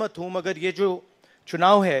मैं सहमत हूं, मगर ये जो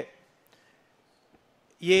चुनाव है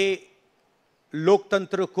ये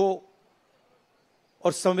लोकतंत्र को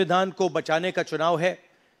और संविधान को बचाने का चुनाव है.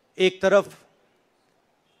 एक तरफ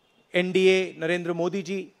एनडीए नरेंद्र मोदी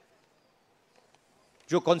जी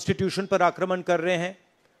जो कॉन्स्टिट्यूशन पर आक्रमण कर रहे हैं,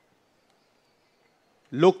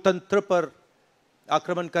 लोकतंत्र पर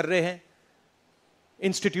आक्रमण कर रहे हैं,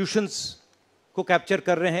 इंस्टीट्यूशंस को कैप्चर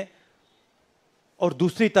कर रहे हैं, और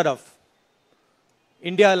दूसरी तरफ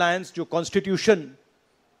इंडिया अलायंस जो कॉन्स्टिट्यूशन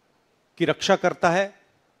की रक्षा करता है,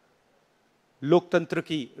 लोकतंत्र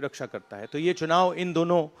की रक्षा करता है. तो ये चुनाव इन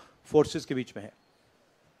दोनों फोर्सेस के बीच में है.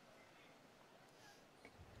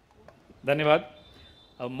 धन्यवाद.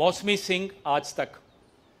 मौसमी सिंह, आज तक.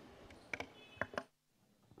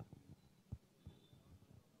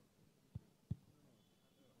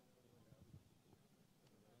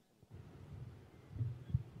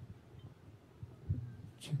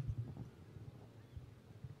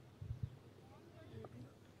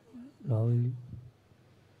 राहुल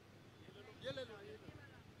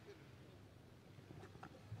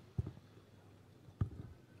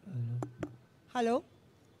हेलो.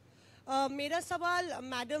 मेरा सवाल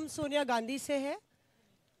मैडम सोनिया गांधी से है.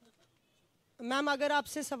 मैम, अगर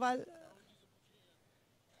आपसे सवाल.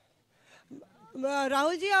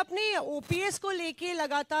 राहुल जी, आपने ओपीएस को लेके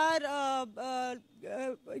लगातार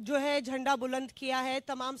जो है झंडा बुलंद किया है.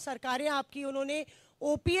 तमाम सरकारें आपकी, उन्होंने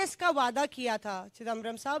ओपीएस का वादा किया था.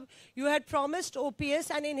 चिदम्बरम साहब, you had promised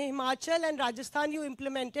OPS and in Himachal and Rajasthan you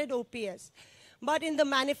implemented OPS, but in the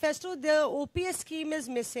manifesto the OPS scheme is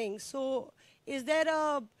missing. So is there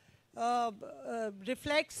a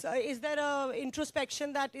reflects, is there a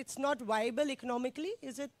introspection that it's not viable economically?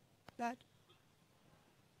 Is it that?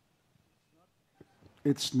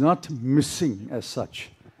 It's not missing as such.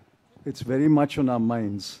 It's very much on our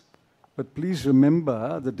minds. But please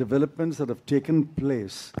remember the developments that have taken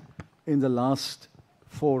place in the last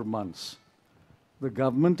 4 months. The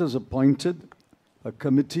government has appointed a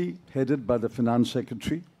committee headed by the Finance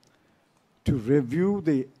Secretary to review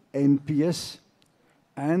the NPS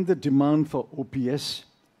and the demand for OPS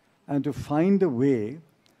and to find a way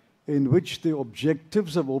in which the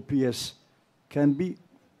objectives of OPS can be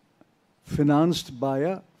financed by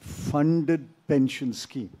a funded pension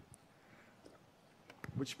scheme.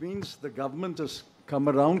 Which means the government has come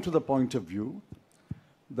around to the point of view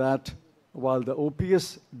that while the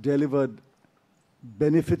OPS delivered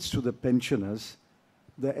benefits to the pensioners,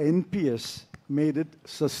 the NPS made it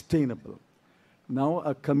sustainable. Now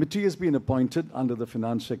a committee has been appointed under the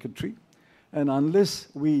Finance Secretary, and unless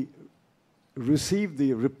we receive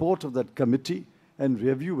the report of that committee and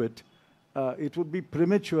review it, it would be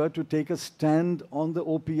premature to take a stand on the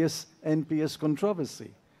OPS-NPS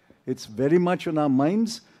controversy. It's very much on our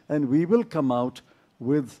minds, and we will come out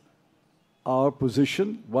with our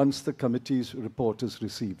position once the committee's report is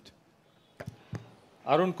received.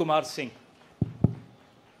 Arun Kumar Singh.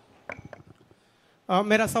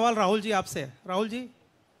 मेरा सवाल राहुल जी आपसे है। Rahul ji,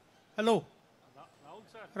 hello.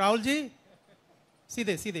 Rahul ji,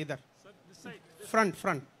 सीधे सीधे इधर,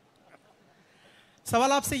 front.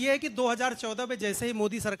 सवाल आपसे यह है कि 2014 में जैसे ही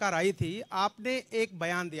मोदी सरकार आई थी, आपने एक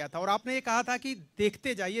बयान दिया था और आपने ये कहा था कि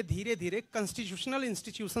देखते जाइए धीरे धीरे कॉन्स्टिट्यूशनल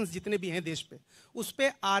इंस्टीट्यूशंस जितने भी हैं देश पे, उस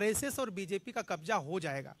पे आरएसएस और बीजेपी का कब्जा हो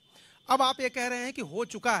जाएगा। अब आप ये कह रहे हैं कि हो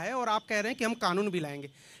चुका है और आप कह रहे हैं कि हम कानून भी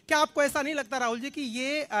लाएंगे। क्या आपको ऐसा नहीं लगता राहुल जी कि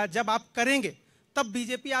ये जब आप करेंगे तब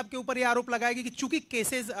बीजेपी आपके ऊपर ये आरोप लगाएगी कि चूंकि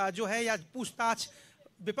केसेस जो है या पूछताछ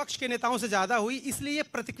विपक्ष के नेताओं से ज्यादा हुई, इसलिए ये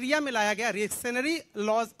प्रतिक्रिया में लाया गया रिएक्शनरी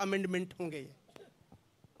लॉज अमेंडमेंट होंगे ये?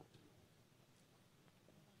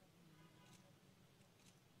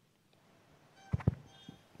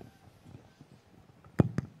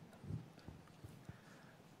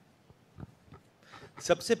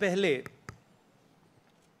 सबसे पहले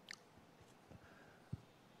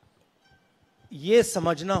ये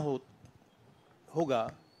समझना होगा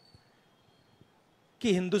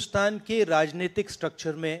कि हिंदुस्तान के राजनीतिक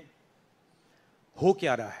स्ट्रक्चर में हो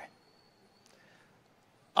क्या रहा है।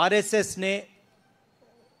 आरएसएस ने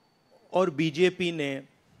और बीजेपी ने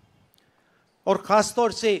और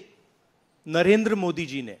खासतौर से नरेंद्र मोदी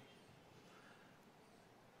जी ने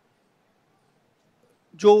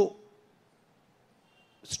जो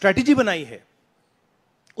स्ट्रैटेजी बनाई है,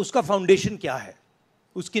 उसका फाउंडेशन क्या है,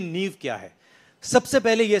 उसकी नींव क्या है, सबसे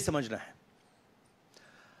पहले यह समझना है।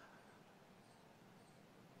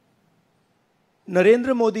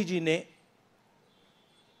 नरेंद्र मोदी जी ने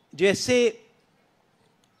जैसे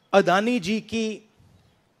अदानी जी की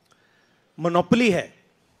मोनोपोली है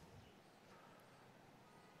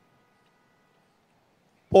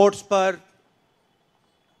पोर्ट्स पर,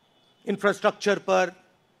 इंफ्रास्ट्रक्चर पर,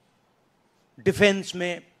 डिफेंस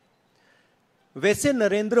में, वैसे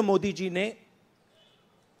नरेंद्र मोदी जी ने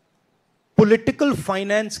पॉलिटिकल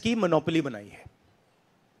फाइनेंस की मोनोपोली बनाई है।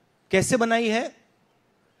 कैसे बनाई है?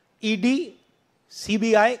 ED,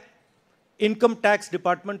 CBI, income tax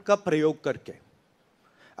department का प्रयोग करके।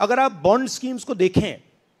 अगर आप बॉन्ड स्कीम्स को देखें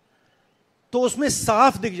तो उसमें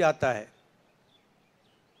साफ दिख जाता है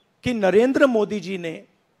कि नरेंद्र मोदी जी ने,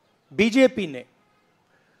 बीजेपी ने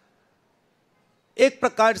एक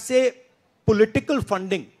प्रकार से पॉलिटिकल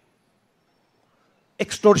फंडिंग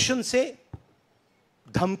एक्सटॉर्शन से,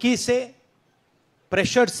 धमकी से,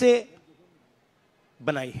 प्रेशर से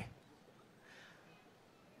बनाई है।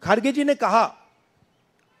 खारगे जी ने कहा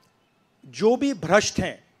जो भी भ्रष्ट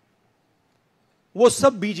हैं वो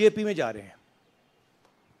सब बीजेपी में जा रहे हैं।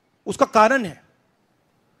 उसका कारण है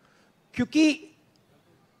क्योंकि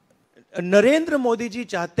नरेंद्र मोदी जी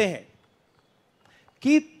चाहते हैं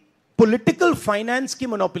कि पॉलिटिकल फाइनेंस की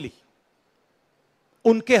मोनोपोली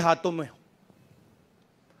उनके हाथों में हो।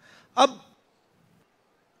 अब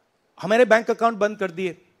हमारे बैंक अकाउंट बंद कर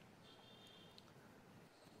दिए,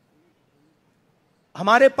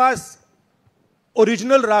 हमारे पास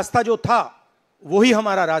ओरिजिनल रास्ता जो था वही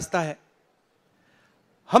हमारा रास्ता है।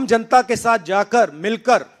 हम जनता के साथ जाकर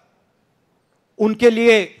मिलकर उनके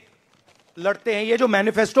लिए लड़ते हैं। ये जो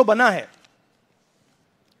मैनिफेस्टो बना है,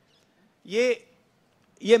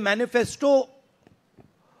 ये मैनिफेस्टो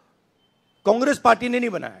कांग्रेस पार्टी ने नहीं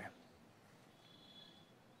बनाया है।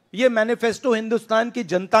 ये मैनिफेस्टो हिंदुस्तान की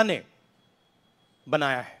जनता ने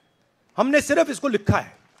बनाया है। हमने सिर्फ इसको लिखा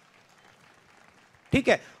है, ठीक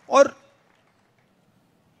है। और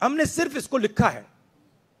हमने सिर्फ इसको लिखा है,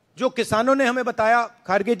 जो किसानों ने हमें बताया,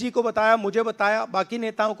 खारगे जी को बताया, मुझे बताया, बाकी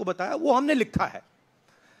नेताओं को बताया, वो हमने लिखा है।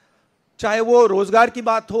 चाहे वो रोजगार की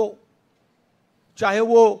बात हो, चाहे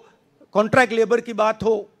वो कॉन्ट्रैक्ट लेबर की बात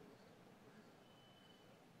हो,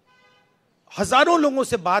 हजारों लोगों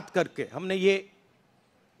से बात करके हमने ये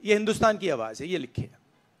हिंदुस्तान की आवाज है, ये लिखी है।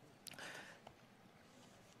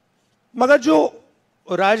 मगर जो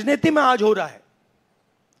राजनीति में आज हो रहा है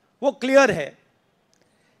वो क्लियर है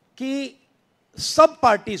कि सब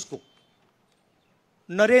पार्टीज को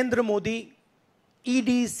नरेंद्र मोदी,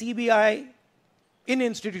 ईडी, सीबीआई, इन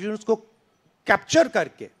इंस्टीट्यूशंस को कैप्चर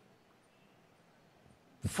करके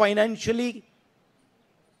फाइनेंशियली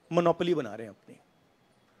मोनोपोली बना रहे हैं अपनी।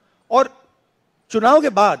 और चुनाव के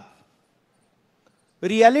बाद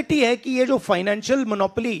रियलिटी है कि ये जो फाइनेंशियल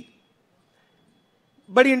मोनोपोली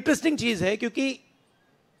बड़ी इंटरेस्टिंग चीज है, क्योंकि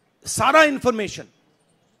सारा इंफॉर्मेशन,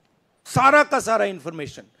 सारा का सारा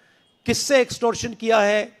इंफॉर्मेशन, किससे एक्सटॉर्शन किया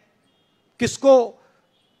है, किसको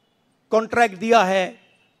कॉन्ट्रैक्ट दिया है,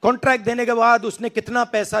 कॉन्ट्रैक्ट देने के बाद उसने कितना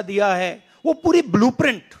पैसा दिया है, वो पूरी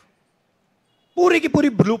ब्लूप्रिंट, पूरी की पूरी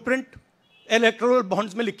ब्लूप्रिंट इलेक्टोरल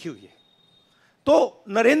बॉन्ड्स में लिखी हुई है। तो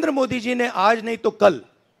नरेंद्र मोदी जी ने आज नहीं तो कल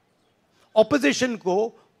ऑपोजिशन को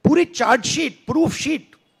पूरी chargesheet, proof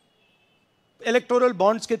sheet electoral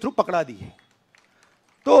bonds के थ्रू पकड़ा दी है।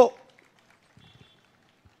 तो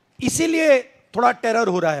इसीलिए थोड़ा टेरर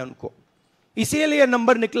हो रहा है उनको, इसीलिए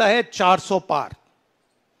नंबर निकला है 400 पार।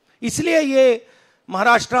 इसलिए ये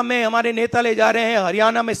महाराष्ट्र में हमारे नेता ले जा रहे हैं,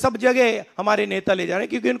 हरियाणा में सब जगह हमारे नेता ले जा रहे हैं,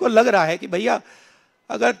 क्योंकि इनको लग रहा है कि भैया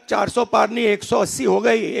अगर 400 पार नहीं 180 हो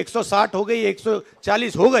गई, 160 हो गई,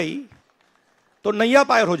 140 हो गई तो नैया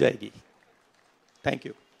पार हो जाएगी। Thank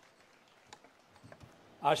you.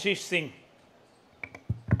 Ashish Singh.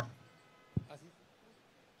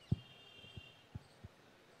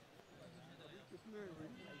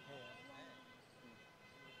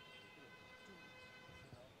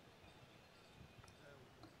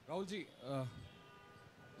 Rahul ji,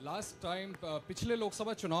 last time पिछले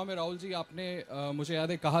लोकसभा चुनाव में राहुल जी आपने मुझे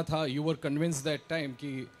याद है कहा था, you were convinced that time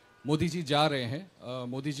कि मोदी जी जा रहे हैं,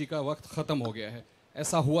 मोदी जी का वक्त ख़त्म हो गया है।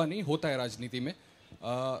 ऐसा हुआ नहीं, होता है राजनीति में।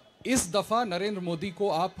 इस दफ़ा नरेंद्र मोदी को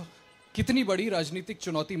आप कितनी बड़ी राजनीतिक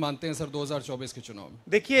चुनौती मानते हैं सर 2024 के चुनाव में?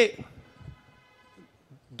 देखिए,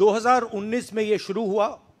 2019 में ये शुरू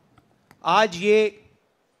हुआ, आज ये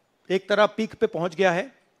एक तरह पीक पे पहुंच गया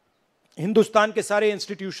है। हिंदुस्तान के सारे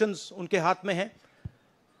इंस्टीट्यूशंस उनके हाथ में हैं,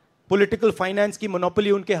 पॉलिटिकल फाइनेंस की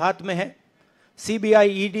मोनोपोली उनके हाथ में है, CBI,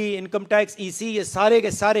 ED, income tax, EC, ये सारे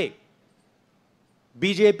के सारे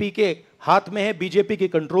बीजेपी के हाथ में है, बीजेपी के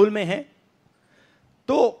कंट्रोल में है।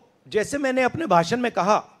 तो जैसे मैंने अपने भाषण में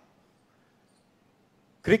कहा,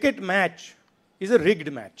 cricket match is a rigged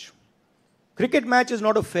match. Cricket match is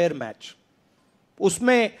not a fair match.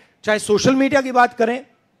 उसमें चाहे सोशल मीडिया की बात करें,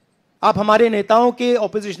 आप हमारे नेताओं के,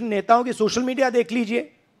 ऑपोजिशन नेताओं की सोशल मीडिया देख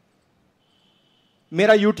लीजिए,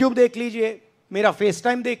 मेरा यूट्यूब देख लीजिए, मेरा फेस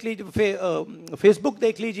टाइम देख लीजिए, फेसबुक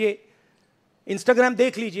देख लीजिए, इंस्टाग्राम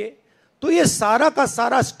देख लीजिए, तो ये सारा का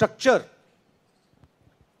सारा स्ट्रक्चर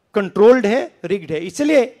कंट्रोल्ड है, रिग्ड है।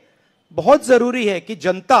 इसलिए बहुत जरूरी है कि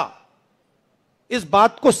जनता इस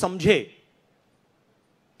बात को समझे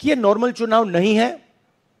कि ये नॉर्मल चुनाव नहीं है,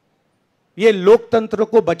 ये लोकतंत्र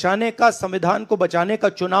को बचाने का, संविधान को बचाने का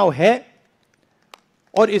चुनाव है,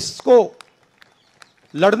 और इसको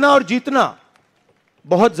लड़ना और जीतना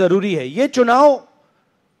बहुत जरूरी है। ये चुनाव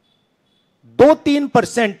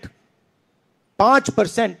 2-3%,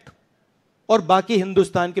 5% और बाकी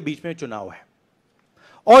हिंदुस्तान के बीच में चुनाव है,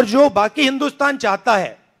 और जो बाकी हिंदुस्तान चाहता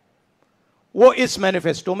है वो इस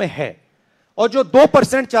मैनिफेस्टो में है, और जो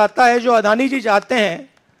 2% चाहता है, जो अदानी जी चाहते हैं,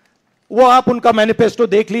 वो आप उनका मैनिफेस्टो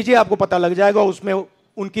देख लीजिए, आपको पता लग जाएगा, उसमें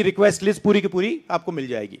उनकी रिक्वेस्ट लिस्ट पूरी की पूरी आपको मिल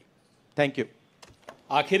जाएगी। Thank you.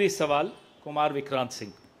 आखिरी सवाल कुमार विक्रांत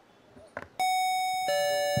सिंह।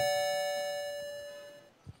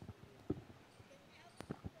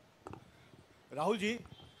 राहुल जी,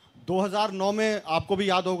 2009 में आपको भी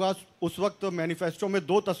याद होगा, उस वक्त मैनिफेस्टो में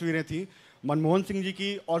 2 तस्वीरें थी, मनमोहन सिंह जी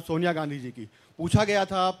की और सोनिया गांधी जी की। पूछा गया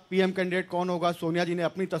था पीएम कैंडिडेट कौन होगा, सोनिया जी ने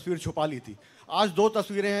अपनी तस्वीर छुपा ली थी। आज 2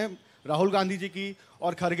 तस्वीरें हैं, राहुल गांधी जी की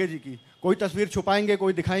और खड़गे जी की। कोई तस्वीर छुपाएंगे,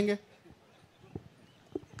 कोई दिखाएंगे?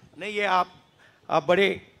 नहीं, ये आप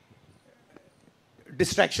बड़े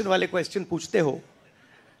डिस्ट्रैक्शन वाले क्वेश्चन पूछते हो।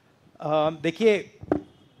 देखिए,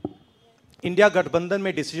 इंडिया गठबंधन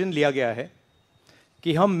में डिसीजन लिया गया है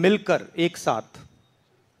कि हम मिलकर एक साथ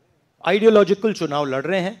आइडियोलॉजिकल चुनाव लड़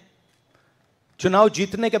रहे हैं। चुनाव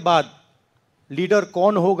जीतने के बाद लीडर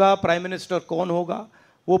कौन होगा, प्राइम मिनिस्टर कौन होगा,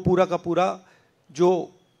 वो पूरा का पूरा जो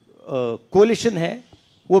कोलिशन है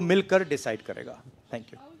वो मिलकर डिसाइड करेगा। Thank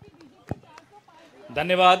you.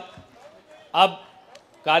 धन्यवाद। अब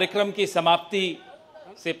कार्यक्रम की समाप्ति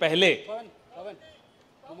से पहले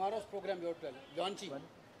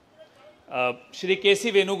श्री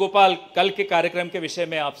केसी वेणुगोपाल कल के कार्यक्रम के विषय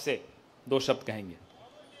में आपसे 2 शब्द कहेंगे।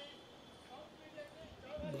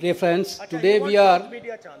 Dear friends, today we are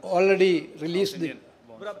already released the...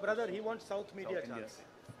 Brother, he wants South Media chance.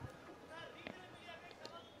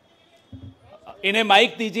 इन्हें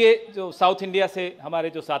माइक दीजिए जो साउथ इंडिया से हमारे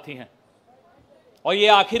जो साथी हैं, और ये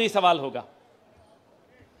आखिरी सवाल होगा।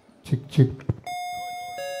 चिक चिक।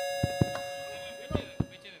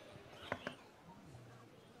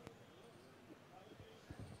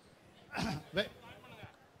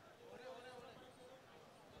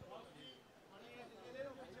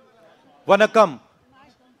 Vanakkam.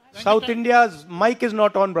 South India's mic is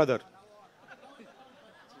not on, brother.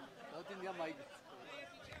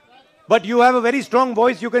 But you have a very strong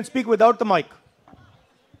voice. You can speak without the mic.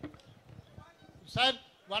 Sir,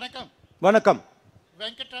 Vanakkam. Vanakkam.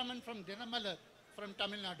 Venkatraman from Dinamalar from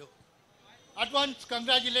Tamil Nadu. Advance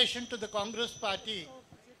congratulations to the Congress party,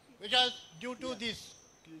 which is due to this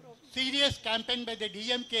serious campaign by the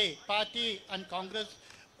DMK party and Congress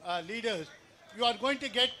leaders. You are going to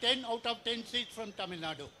get 10 out of 10 seats from Tamil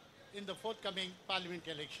Nadu in the forthcoming parliament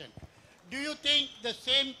election. Do you think the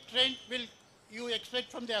same trend will you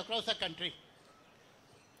expect from across the country?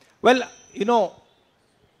 Well, you know,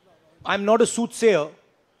 I'm not a soothsayer.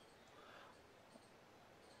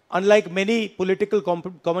 Unlike many political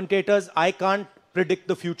commentators, I can't predict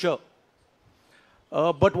the future.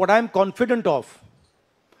 But what I'm confident of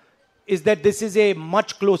is that this is a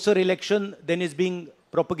much closer election than is being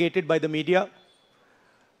propagated by the media.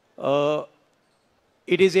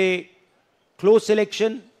 It is a close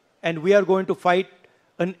election, and we are going to fight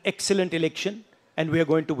an excellent election, and we are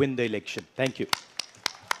going to win the election. Thank you.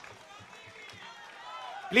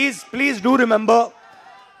 Please do remember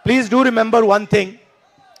one thing.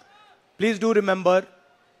 Please do remember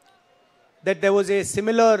that there was a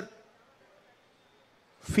similar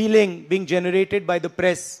feeling being generated by the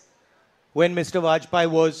press when Mr.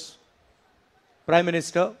 Vajpayee was Prime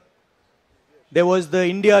Minister. There was the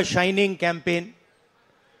India Shining campaign.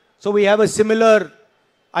 So we have a similar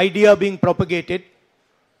idea being propagated.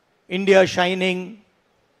 India Shining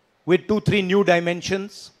with 2-3 new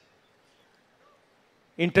dimensions.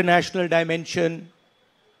 International dimension.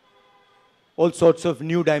 All sorts of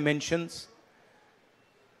new dimensions.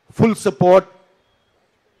 Full support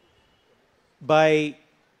by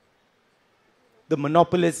the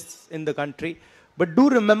monopolists in the country. But do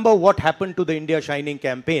remember what happened to the India Shining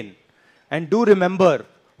campaign. And do remember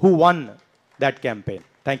who won that campaign.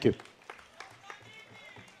 Thank you.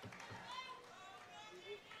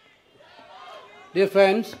 Dear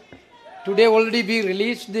friends, today already we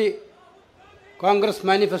released the Congress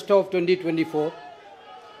Manifesto of 2024.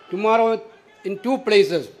 Tomorrow in 2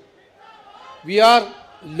 places we are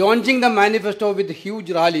launching the manifesto with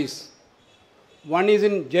huge rallies. One is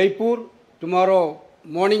in Jaipur. Tomorrow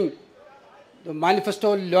morning the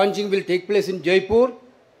manifesto launching will take place in Jaipur.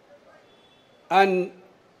 And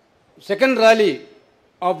second rally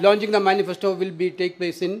of launching the manifesto will take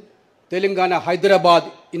place in Telangana, Hyderabad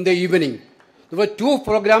in the evening. There were 2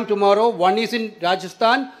 programs tomorrow. One is in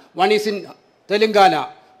Rajasthan, one is in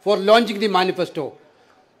Telangana for launching the manifesto.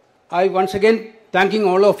 I once again thanking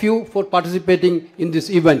all of you for participating in this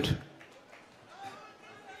event.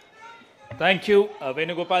 Thank you,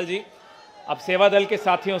 Venugopal जी। अब सेवा दल के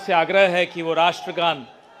साथियों से आग्रह है कि वो राष्ट्रगान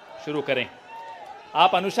शुरू करें।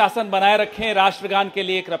 आप अनुशासन बनाए रखें। राष्ट्रगान के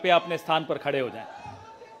लिए कृपया अपने स्थान पर खड़े हो जाएं।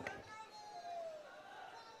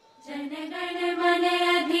 जनगण मन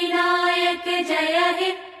अधिनायक जय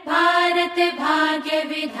हे भारत भाग्य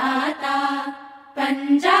विधाता,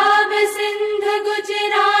 पंजाब सिंध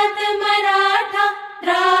गुजरात मराठा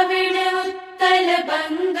द्राविड़ उत्कल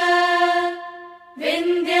बंग,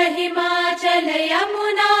 विंध्य हिमाचल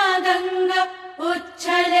यमुना गंगा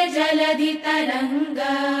उच्छल जलधि तरंग,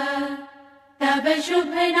 तब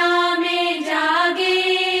शुभ नामे जागे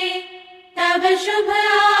तब शुभ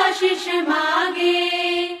आशीष